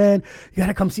like, "Man, you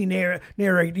gotta come see Naira.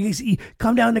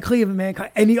 Come down to Cleveland, man."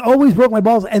 And he always broke my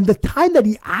balls. And the time that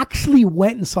he actually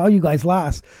went and saw you guys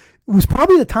last, it was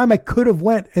probably the time I could have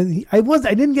went, and I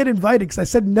didn't get invited because I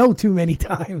said no too many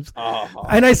times. Oh.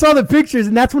 And I saw the pictures,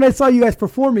 and that's when I saw you guys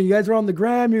performing. You guys were on the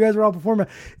gram, you guys were all performing.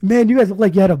 Man, you guys look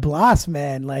like you had a blast,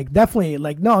 man. Like definitely,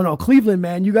 like no, Cleveland,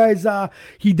 man. You guys,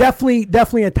 he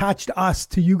definitely attached us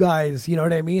to you guys. You know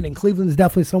what I mean? And Cleveland's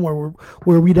definitely somewhere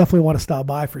where we definitely want to stop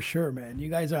by for sure, man. You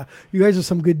guys are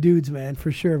some good dudes, man,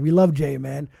 for sure. We love Jay,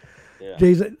 man.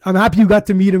 Yeah. I'm happy you got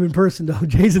to meet him in person, though.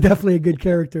 Jay's definitely a good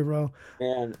character, bro.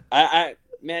 Man,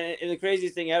 man, and the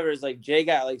craziest thing ever is like Jay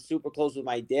got like super close with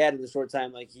my dad in a short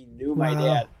time. Like he knew my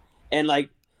dad, and like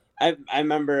I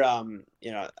remember,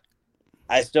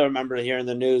 I still remember hearing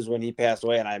the news when he passed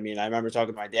away. And I mean, I remember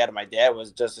talking to my dad, and my dad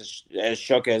was just as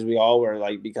shook as we all were,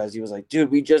 like because he was like, "Dude,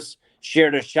 we just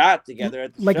shared a shot together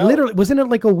at the like show." Literally, wasn't it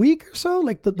like a week or so,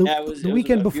 like the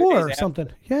weekend before or something?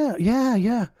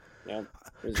 Yeah.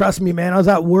 Trust me, man. I was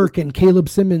at work and Caleb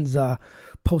Simmons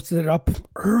posted it up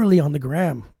early on the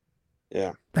gram.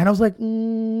 Yeah. And I was like,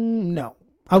 no.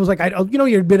 I was like,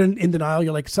 you're a bit in denial.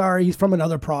 You're like, sorry, he's from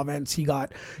another province. He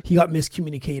got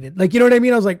miscommunicated. Like, you know what I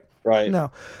mean? I was like, right.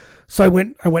 No. So I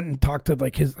went and talked to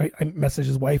like I messaged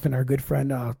his wife and our good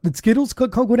friend. Did Skittles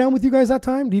go down with you guys that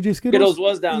time? DJ Skittles? Skittles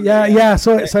was down there. Yeah. Yeah.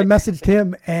 So I messaged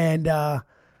him and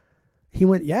he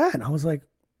went, yeah. And I was like,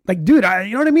 dude, you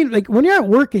know what I mean? Like when you're at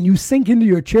work and you sink into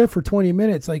your chair for 20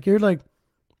 minutes, like you're like,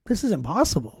 this is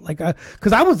impossible. Like,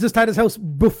 cause I was just at his house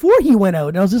before he went out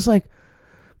and I was just like,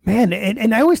 man.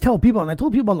 And I always tell people, and I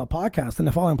told people on the podcast and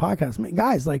the following podcast, man,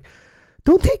 guys, like,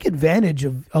 don't take advantage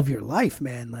of your life,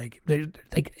 man. Like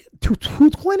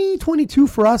 2022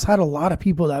 for us had a lot of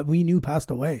people that we knew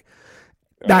passed away.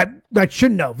 That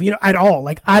shouldn't have, at all,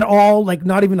 like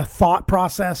not even a thought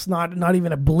process, not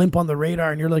even a blimp on the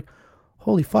radar. And you're like,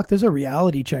 holy fuck, there's a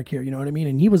reality check here. You know what I mean?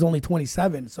 And he was only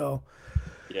 27. So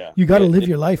yeah, you got to live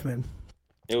your life, man.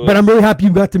 But I'm really happy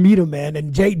you got to meet him, man.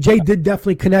 And Jay did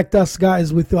definitely connect us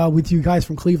guys with you guys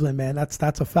from Cleveland, man.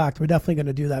 That's a fact. We're definitely going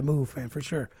to do that move, man, for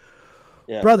sure.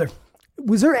 Yeah. Brother,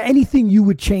 was there anything you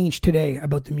would change today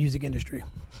about the music industry?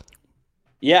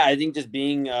 Yeah, I think just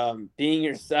being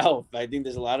yourself. I think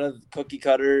there's a lot of cookie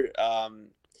cutter-esque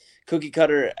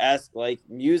like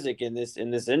music in this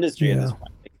industry. Yeah. At this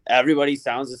point. Everybody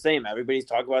sounds the same. Everybody's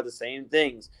talking about the same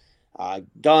things: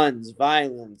 guns,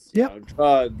 violence,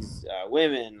 drugs,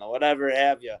 women, whatever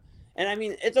have you. And I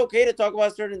mean, it's okay to talk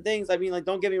about certain things. I mean, like,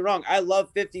 don't get me wrong. I love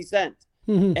 50 Cent,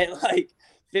 and like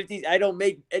 50, I don't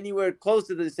make anywhere close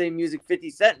to the same music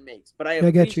 50 Cent makes, but I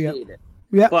appreciate it.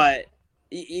 Yeah. But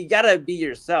you gotta be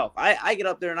yourself. I get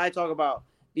up there and I talk about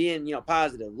being,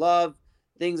 positive, love,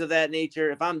 things of that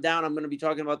nature. If I'm down, I'm going to be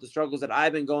talking about the struggles that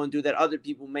I've been going through that other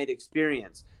people may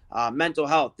experience, mental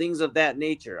health, things of that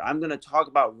nature. I'm going to talk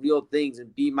about real things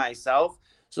and be myself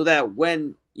so that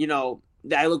when,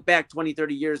 I look back 20,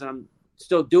 30 years and I'm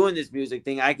still doing this music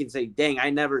thing, I can say, dang,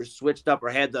 I never switched up or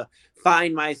had to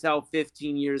find myself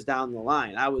 15 years down the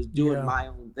line. I was doing my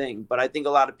own thing. But I think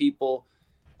a lot of people,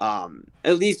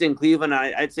 at least in Cleveland,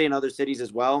 I'd say in other cities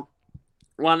as well,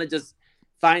 want to just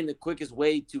find the quickest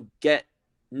way to get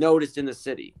noticed in the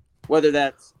city, whether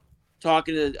that's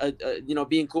talking to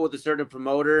being cool with a certain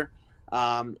promoter,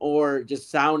 or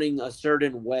just sounding a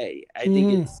certain way. I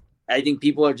think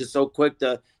people are just so quick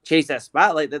to chase that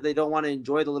spotlight that they don't want to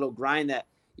enjoy the little grind that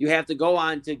you have to go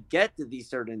on to get to these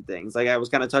certain things. Like I was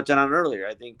kind of touching on earlier.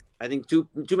 I think too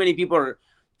many people are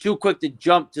too quick to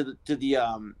jump to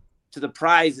the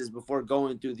prizes before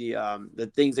going through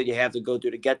the things that you have to go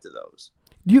through to get to those.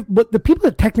 But the people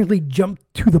that technically jump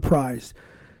to the prize,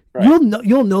 right,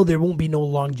 you'll know there won't be no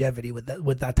longevity with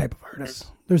that type of artist.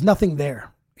 Right. There's nothing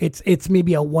there. It's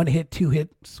maybe a one hit, two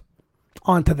hits,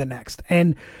 on to the next.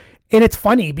 And it's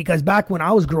funny because back when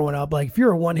I was growing up, like if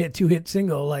you're a one hit, two hit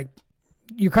single, like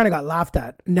you kind of got laughed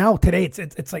at. Now today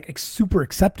it's like super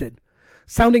accepted.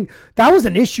 That was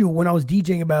an issue when I was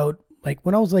DJing about like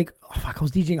when I was like, oh, fuck, I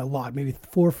was DJing a lot, maybe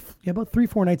about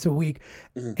 3-4 nights a week.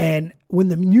 Mm-hmm. And when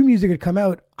the new music had come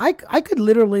out, I could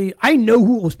literally, I know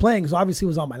who it was playing because obviously it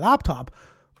was on my laptop.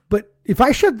 But if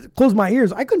I close my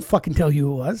ears, I couldn't fucking tell you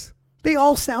who it was. They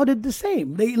all sounded the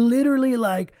same. They literally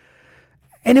like,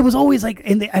 and it was always like,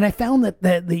 and I found that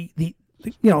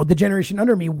the generation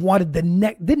under me wanted the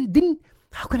next, didn't,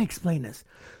 how can I explain this?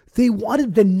 They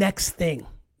wanted the next thing.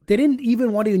 They didn't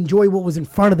even want to enjoy what was in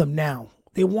front of them now.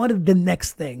 They wanted the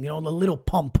next thing, the little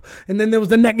pump. And then there was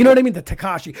the next, you know what I mean? The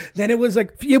Tekashi. Then it was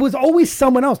like, it was always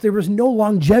someone else. There was no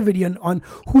longevity on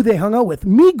who they hung out with.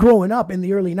 Me growing up in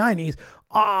the early 90s,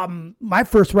 my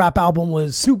first rap album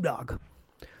was Snoop Dogg.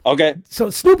 Okay. So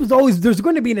Snoop was always, there's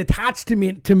going to be an attached to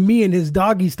me and his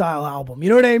Doggy Style album. You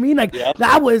know what I mean? Like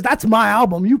that's my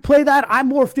album. You play that, I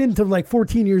morphed into like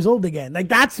 14 years old again. Like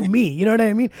that's me. You know what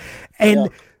I mean? And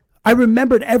I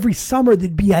remembered every summer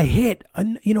there'd be a hit.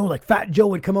 Like Fat Joe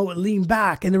would come out with Lean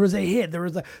Back, and there was a hit. There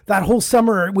was that whole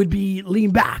summer it would be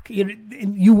Lean Back.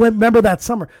 You remember that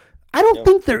summer. I don't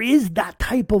think there is that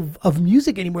type of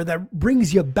music anymore that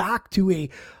brings you back to a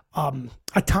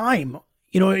time,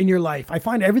 in your life. I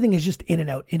find everything is just in and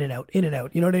out, in and out, in and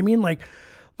out. You know what I mean? Like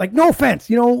no offense,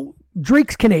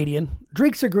 Drake's Canadian.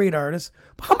 Drake's a great artist.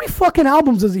 But how many fucking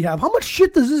albums does he have? How much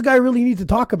shit does this guy really need to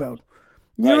talk about?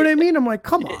 You know what I mean? I'm like,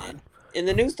 come on. And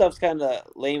the new stuff's kind of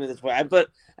lame at this point. I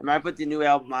put the new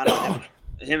album on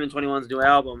him and 21's new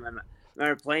album, and I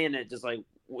remember playing it just like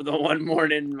the one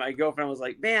morning. My girlfriend was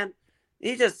like, "Man,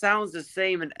 he just sounds the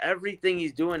same in everything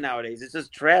he's doing nowadays. It's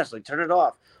just trash. Like, turn it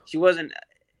off." She wasn't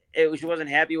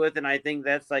happy with it, and I think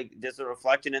that's like just a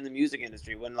reflection in the music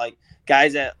industry when like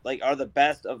guys that like are the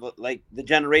best of like the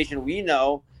generation we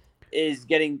know is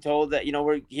getting told that,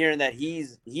 we're hearing that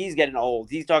he's getting old.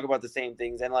 He's talking about the same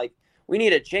things, and like we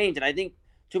need a change. And I think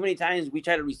too many times we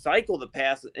try to recycle the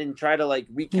past and try to like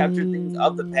recapture things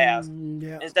of the past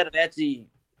instead of actually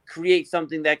create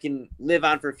something that can live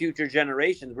on for future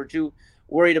generations. We're too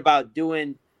worried about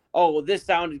doing, oh, well, this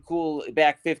sounded cool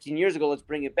back 15 years ago, let's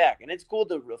bring it back. And it's cool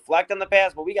to reflect on the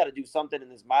past, but we got to do something in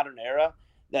this modern era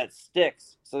that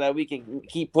sticks so that we can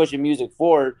keep pushing music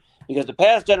forward, because the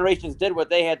past generations did what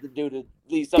they had to do to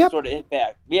leave some sort of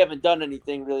impact. We haven't done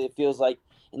anything really, it feels like,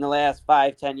 in the last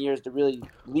 5-10 years to really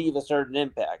leave a certain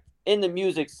impact in the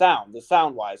music sound, the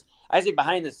sound wise. I say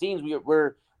behind the scenes,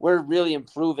 we're really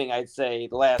improving, I'd say,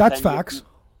 the last 10 facts. years.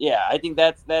 Yeah, I think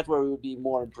that's where we would be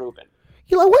more improving.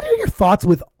 What are your thoughts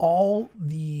with all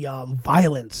the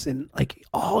violence and like,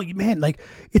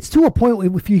 it's to a point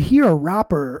where if you hear a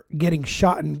rapper getting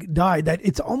shot and died, that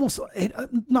it's almost,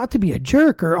 not to be a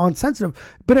jerk or insensitive,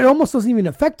 but it almost doesn't even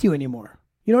affect you anymore.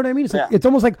 You know what I mean? It's like, it's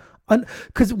almost like,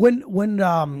 because when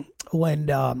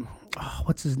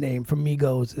what's his name from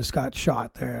Migos just got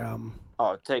shot there.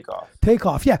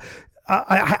 Takeoff. Yeah.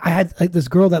 I had like this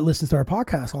girl that listens to our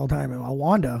podcast all the time,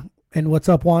 Wanda. And what's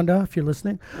up, Wanda, if you're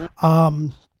listening?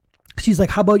 She's like,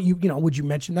 how about you, would you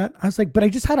mention that? I was like, but I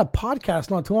just had a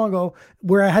podcast not too long ago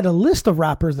where I had a list of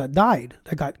rappers that died,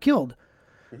 that got killed.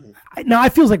 Now I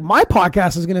feels like my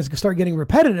podcast is going to start getting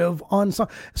repetitive on some,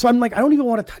 so I'm like, I don't even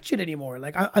want to touch it anymore.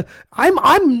 Like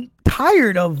I'm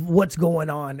tired of what's going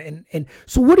on. And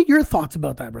so what are your thoughts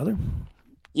about that, brother?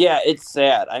 Yeah, it's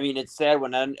sad. I mean, it's sad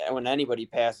when anybody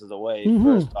passes away,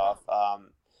 first off.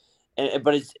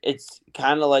 But it's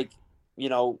kind of like,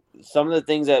 some of the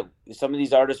things that some of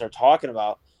these artists are talking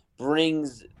about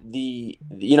brings the,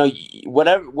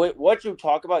 what you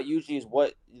talk about usually is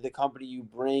what the company you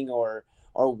bring or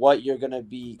what you're going to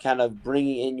be kind of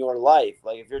bringing in your life.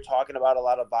 Like if you're talking about a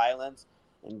lot of violence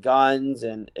and guns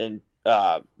and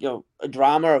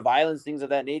drama or violence, things of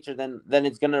that nature, then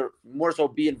it's going to more so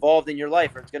be involved in your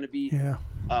life, or it's going to be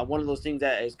one of those things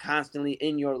that is constantly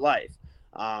in your life.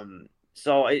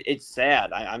 So it's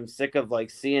sad. I'm sick of like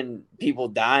seeing people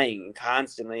dying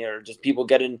constantly, or just people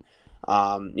getting,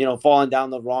 falling down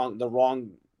the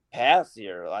wrong paths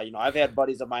here. I've had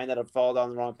buddies of mine that have fallen down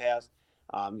the wrong path,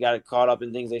 got caught up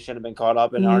in things they shouldn't have been caught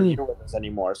up in, aren't here with us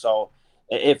anymore. So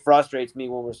it frustrates me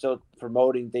when we're still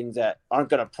promoting things that aren't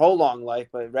going to prolong life,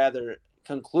 but rather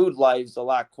conclude lives a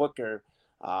lot quicker.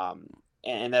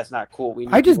 And that's not cool.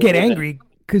 I just get angry.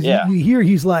 Because you hear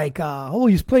he's like,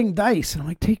 he's playing dice. And I'm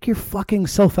like, take your fucking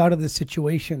self out of this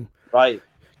situation. Right.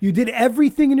 You did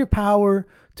everything in your power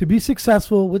to be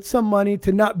successful with some money,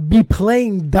 to not be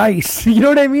playing dice. You know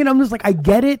what I mean? I'm just like, I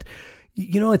get it.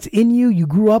 It's in you. You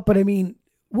grew up. But I mean,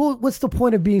 well, what's the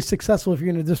point of being successful if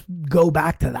you're going to just go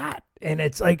back to that? And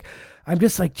it's like, I'm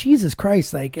just like, Jesus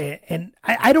Christ. Like, and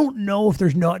I don't know if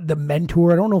there's not the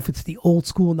mentor. I don't know if it's the old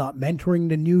school not mentoring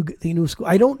the new school.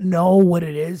 I don't know what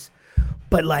it is.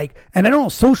 But like, and I don't know,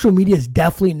 social media is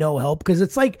definitely no help because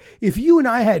it's like if you and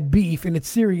I had beef and it's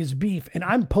serious beef and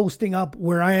I'm posting up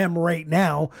where I am right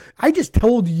now, I just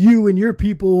told you and your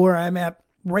people where I'm at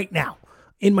right now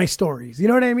in my stories. You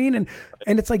know what I mean? And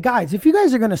it's like, guys, if you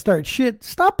guys are gonna start shit,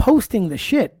 stop posting the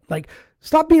shit. Like,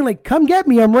 stop being like, come get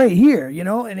me, I'm right here. You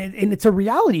know? And it's a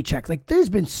reality check. Like, there's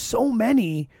been so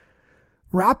many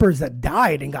rappers that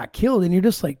died and got killed, and you're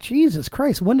just like, Jesus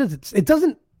Christ, when does it? It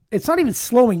doesn't. It's not even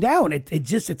slowing down.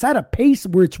 It's at a pace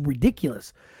where it's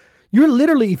ridiculous. You're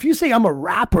literally, if you say I'm a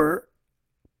rapper,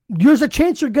 there's a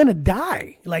chance you're gonna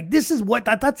die. Like, this is what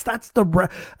that's the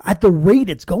at the rate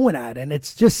it's going at, and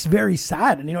it's just very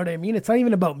sad. And you know what I mean? It's not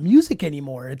even about music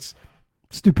anymore. It's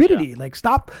stupidity. Yeah. Like,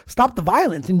 stop the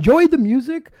violence. Enjoy the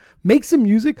music. Make some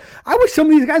music. I wish some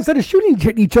of these guys instead of shooting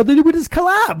each other, they would just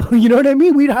collab. You know what I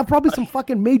mean? We'd have probably some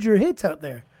fucking major hits out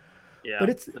there. Yeah, but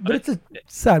it's a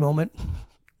sad moment.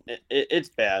 It's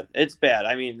bad. It's bad.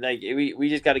 I mean, like, we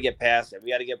just got to get past it.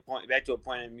 We got to get back to a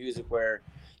point in music where,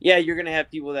 yeah, you're gonna have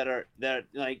people that are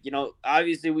like, you know,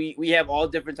 obviously we have all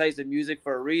different types of music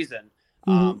for a reason,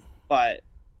 but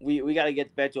we got to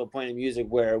get back to a point in music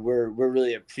where we're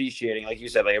really appreciating, like you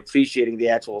said, like appreciating the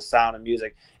actual sound of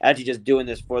music, actually just doing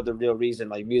this for the real reason.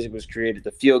 Like, music was created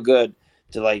to feel good,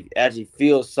 to like actually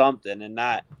feel something and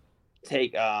not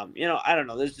take you know, I don't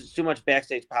know, there's just too much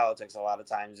backstage politics a lot of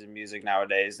times in music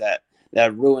nowadays that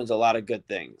ruins a lot of good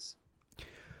things.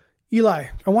 Eli,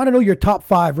 I want to know your top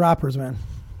 5 rappers, man.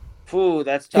 Ooh,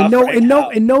 that's tough.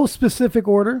 In no specific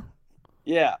order.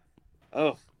 Yeah.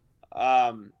 Oh.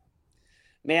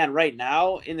 Man, right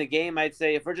now in the game, I'd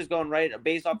say if we're just going right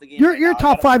based off the game, your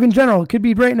top 5 in general. It could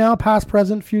be right now, past,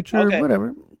 present, future, okay,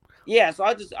 whatever. Yeah, so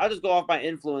I'll just go off my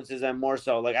influences and more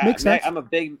so like I'm a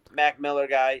big Mac Miller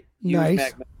guy. Nice.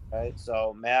 Mac Miller, right?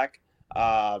 So Mac.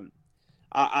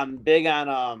 I'm big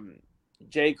on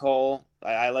J. Cole.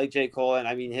 I like J. Cole, and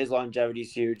I mean his longevity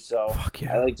is huge. So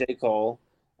yeah. I like J. Cole.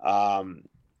 I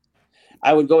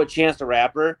would go with Chance the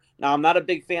Rapper. Now, I'm not a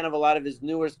big fan of a lot of his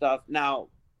newer stuff. Now,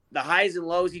 the highs and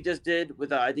lows he just did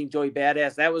with I think Joey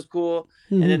Badass, that was cool.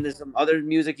 Mm-hmm. And then there's some other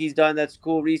music he's done that's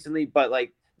cool recently, but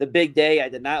like The Big Day I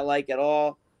did not like at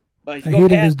all. But if you go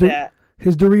past that,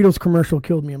 his Doritos commercial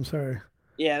killed me. I'm sorry.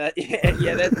 Yeah,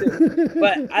 that's it.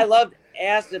 But I loved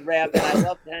Acid Rap and I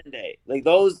loved 10 Day. Like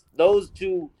those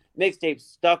two mixtapes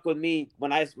stuck with me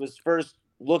when I was first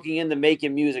looking into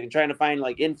making music and trying to find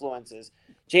like influences.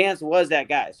 Chance was that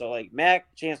guy. So like Mac,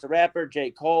 Chance the Rapper,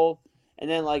 J. Cole. And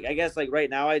then, like, I guess, like,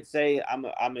 right now, I'd say I'm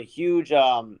a huge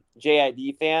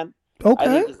JID fan. Okay. I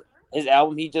think his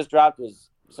album he just dropped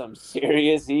was some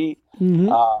serious heat.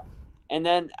 Mm-hmm. And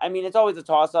then, I mean, it's always a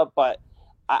toss-up, but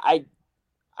I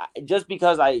just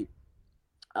because I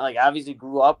like, obviously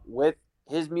grew up with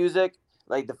his music,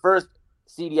 like, the first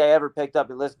CD I ever picked up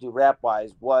and listened to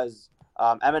rap-wise was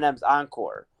Eminem's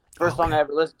Encore. First song I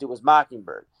ever listened to was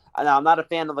Mockingbird. Now, I'm not a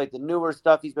fan of like the newer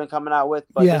stuff he's been coming out with,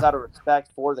 but just out of respect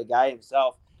for the guy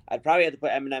himself, I'd probably have to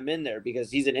put Eminem in there because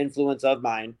he's an influence of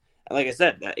mine. And like I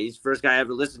said, he's the first guy I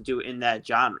ever listened to in that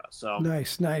genre. So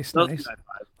nice. That's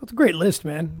a great list,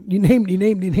 man. You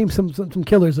named some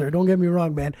killers there. Don't get me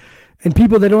wrong, man. And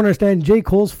people that don't understand J.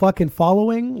 Cole's fucking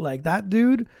following, like that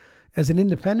dude, as an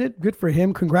independent, good for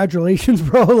him. Congratulations,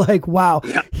 bro. Like, wow,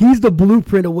 he's the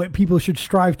blueprint of what people should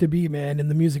strive to be, man, in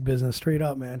the music business. Straight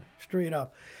up, man. Straight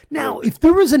up. Now, if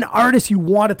there was an artist you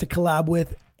wanted to collab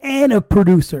with and a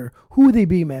producer, who would they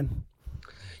be, man?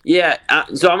 Yeah,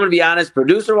 so I'm gonna be honest.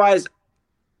 Producer-wise,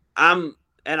 we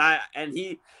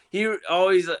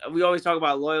always talk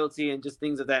about loyalty and just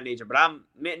things of that nature. But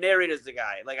narrator's the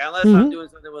guy. Like, unless I'm doing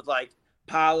something with like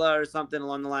Paula or something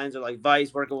along the lines of like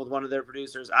Vice working with one of their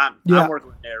producers, I'm working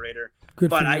with narrator.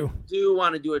 But I do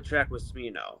want to do a track with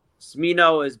Smino.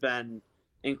 Smino has been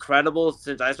incredible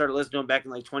since I started listening to him back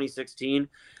in like 2016,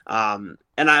 and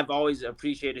I've always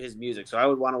appreciated his music, so I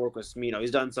would want to work with Smino. He's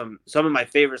done some of my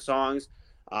favorite songs,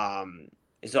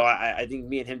 so I think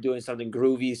me and him doing something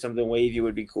groovy, something wavy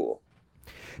would be cool.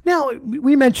 Now,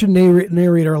 we mentioned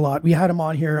narrator a lot. We had him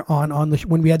on here on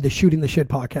when we had the Shooting the Shit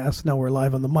podcast. Now we're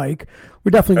live on the mic. We're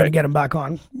definitely going to get him back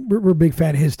on. We're a big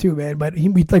fan of his too, man. But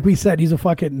like we said, he's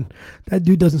that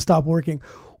dude doesn't stop working.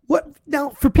 What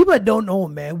now? For people that don't know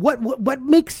him, man, what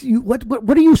makes you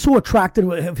what are you so attracted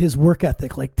of his work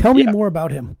ethic? Like, tell me more about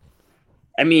him.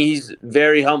 I mean, he's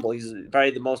very humble. He's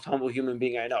probably the most humble human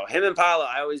being I know. Him and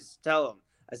Paula, I always tell him.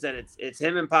 I said it's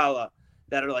him and Paula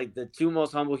that are like the two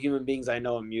most humble human beings I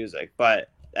know in music. But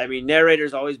I mean,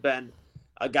 narrator's always been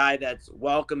a guy that's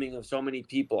welcoming of so many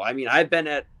people. I mean, I've been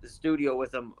at the studio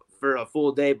with him for a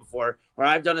full day before, where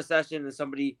I've done a session and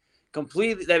somebody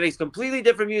that makes completely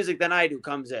different music than I do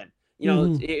comes in. You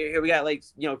know, here we got like,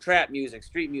 you know, trap music,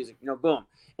 street music, you know, boom.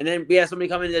 And then we have somebody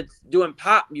coming in that's doing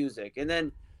pop music, and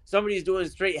then somebody's doing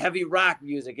straight heavy rock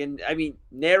music. And I mean,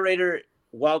 narrator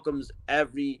welcomes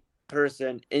every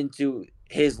person into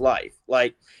his life.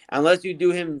 Like, unless you do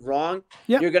him wrong,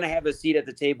 you're gonna have a seat at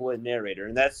the table with narrator,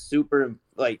 and that's super,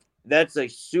 like, that's a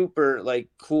super like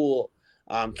cool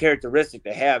characteristic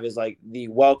to have, is like the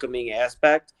welcoming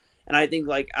aspect. And I think,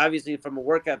 like, obviously from a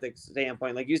work ethic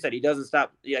standpoint, like you said, he doesn't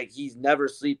stop. Like, he's never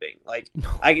sleeping. Like,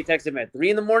 I can text him at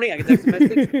 3 a.m. I can text him at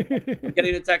 6. I'm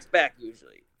getting a text back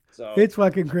usually. So it's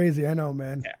fucking crazy. I know,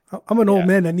 man. Yeah. I'm an old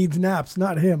man that needs naps,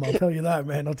 not him. I'll tell you that,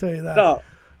 man. I'll tell you that.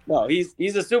 No, he's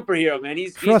a superhero, man.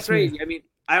 He's crazy. Me. I mean,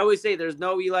 I always say there's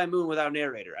no Eli Moon without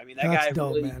narrator. I mean, that guy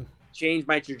dope, really changed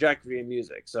my trajectory in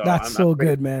music. So that's so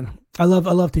good, man. I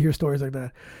love to hear stories like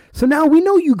that. So now we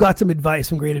know you got some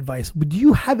great advice. But do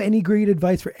you have any great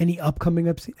advice for any upcoming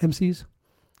MCs?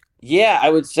 Yeah, I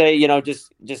would say, you know,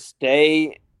 just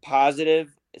stay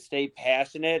positive, stay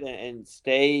passionate, and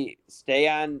stay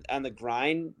on the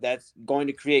grind. That's going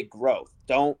to create growth.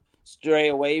 Don't stray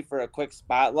away for a quick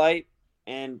spotlight.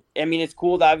 And I mean, it's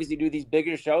cool to obviously do these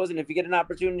bigger shows, and if you get an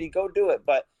opportunity, go do it.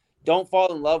 But don't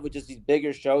fall in love with just these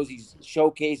bigger shows, these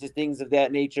showcases, things of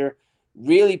that nature.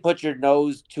 Really put your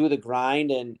nose to the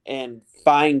grind and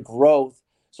find growth,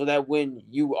 so that when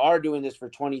you are doing this for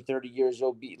 20, 30 years,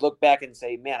 you'll look back and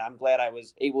say, man, I'm glad I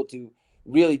was able to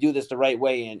really do this the right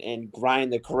way and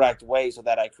grind the correct way, so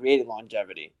that I created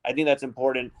longevity. I think that's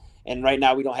important. And right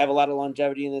now we don't have a lot of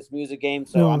longevity in this music game.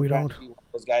 So I'm trying to be one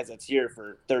of those guys that's here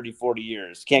for 30, 40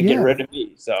 years. Can't get rid of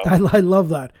me. So I love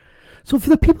that. So for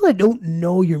the people that don't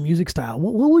know your music style,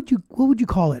 what would you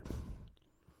call it?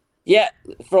 Yeah,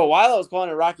 for a while I was calling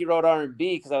it Rocky Road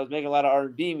R&B, because I was making a lot of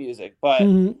R&B music. But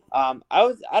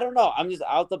I don't know. I'm just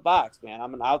out the box, man.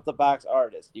 I'm an out the box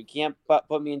artist. You can't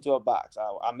put me into a box.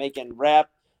 I'm making rap,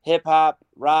 hip hop,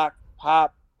 rock,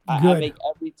 pop. I make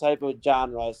every type of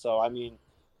genre. So I mean,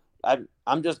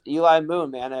 I'm just Eli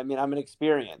Moon, man. I mean, I'm an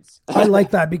experience. I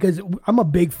like that, because I'm a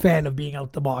big fan of being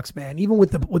out the box, man. Even with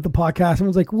the podcast,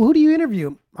 someone's like, well, who do you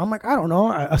interview? I'm like, I don't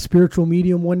know, a spiritual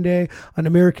medium one day, an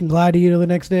American gladiator the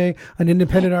next day, an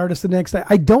independent artist the next day.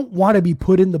 I don't want to be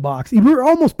put in the box. We were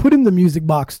almost put in the music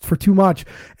box for too much.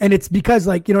 And it's because,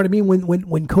 like, you know what I mean?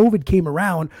 When COVID came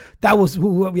around, that was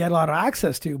who we had a lot of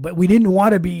access to, but we didn't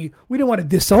want to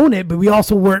disown it, but we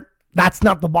also weren't, that's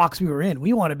not the box we were in.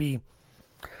 We want to be,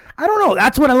 I don't know.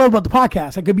 That's what I love about the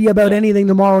podcast. It could be about anything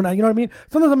tomorrow night. You know what I mean?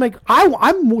 Sometimes I'm like,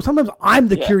 I'm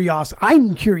the curious.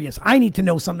 I'm curious. I need to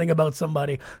know something about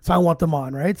somebody, so I want them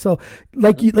on, right? So,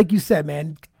 like you said,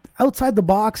 man, outside the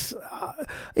box,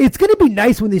 it's gonna be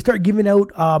nice when they start giving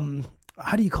out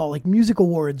how do you call it? Like music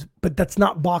awards, but that's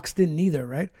not boxed in either,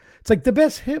 right? It's like the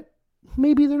best hip.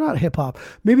 Maybe they're not hip hop.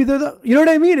 Maybe they're you know what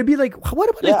I mean? It'd be like, what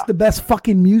about it's the best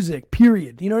fucking music,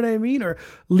 period. You know what I mean? Or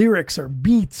lyrics or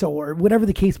beats or whatever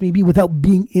the case may be, without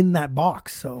being in that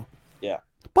box. So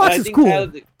box is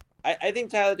cool. I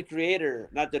think Tyler, the Creator,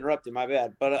 not to interrupt you, my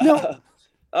bad, but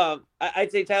no.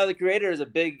 I'd say Tyler, the Creator, is a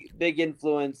big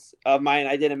influence of mine.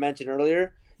 I didn't mention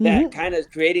earlier that kind of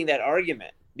creating that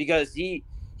argument, because he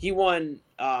won.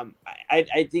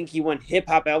 I think he won Hip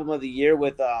Hop Album of the Year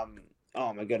with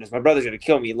oh my goodness, my brother's gonna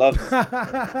kill me. He loves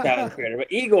Tyler, the Creator,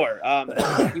 but Igor,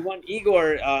 he won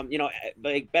Igor, you know,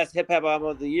 like best hip hop album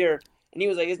of the year, and he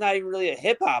was like, it's not even really a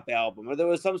hip hop album, or there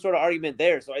was some sort of argument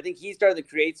there. So I think he started to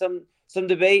create some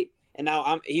debate, and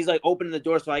now he's like opening the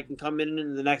door so I can come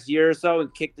in the next year or so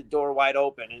and kick the door wide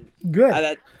open. And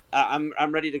good.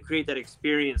 I'm ready to create that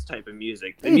experience type of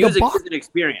music. The music is an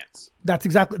experience. That's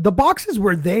exactly, the boxes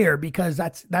were there because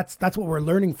that's what we're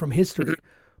learning from history.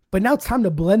 But now it's time to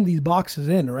blend these boxes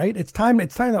in, right? It's time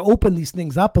to open these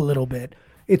things up a little bit.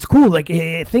 It's cool. Like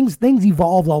things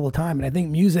evolve all the time. And I think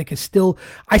music is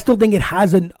I still think it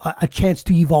has a chance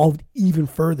to evolve even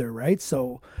further, right?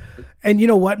 So, and you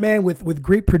know what, man, with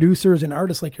great producers and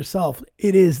artists like yourself,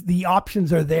 the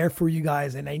options are there for you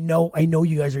guys. And I know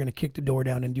you guys are going to kick the door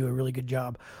down and do a really good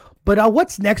job. But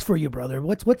what's next for you, brother?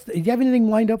 Do you have anything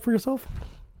lined up for yourself?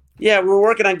 Yeah, we're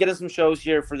working on getting some shows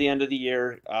here for the end of the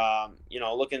year. You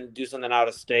know, looking to do something out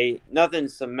of state. Nothing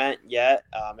cement yet,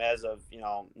 as of, you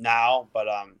know, now, but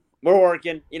we're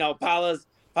working. You know, Paula's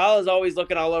always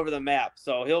looking all over the map,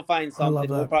 so he'll find something.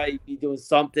 We'll probably be doing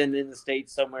something in the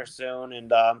States somewhere soon,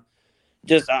 and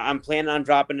I'm planning on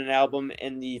dropping an album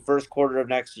in the first quarter of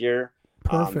next year.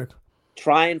 Perfect.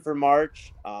 Trying for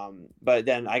March, but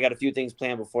then I got a few things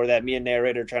planned before that. Me and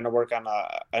Narrator trying to work on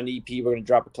an EP. We're going to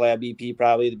drop a collab EP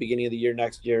probably at the beginning of the year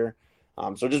next year.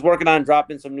 So just working on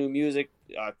dropping some new music,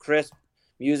 crisp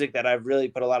music that I've really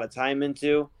put a lot of time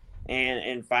into,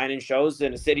 and finding shows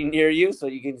in a city near you, so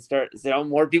you can start,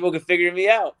 more people can figure me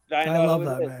out. I love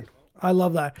that, man. I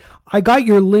love that. I got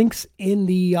your links in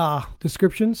the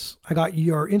descriptions. I got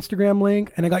your Instagram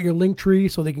link and I got your link tree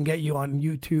so they can get you on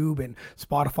YouTube and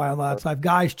Spotify and all that stuff.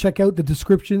 Guys, check out the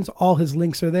descriptions. All his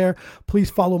links are there.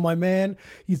 Please follow my man.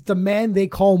 He's the man they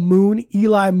call Moon,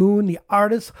 Eli Moon, the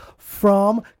artist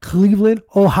from Cleveland,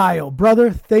 Ohio. Brother,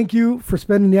 thank you for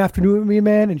spending the afternoon with me,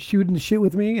 man, and shooting the shit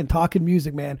with me and talking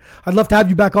music, man. I'd love to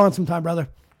have you back on sometime, brother.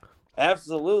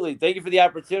 Absolutely. Thank you for the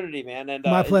opportunity, man. And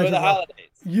my pleasure, enjoy the holidays.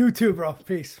 You too, bro.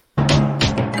 Peace.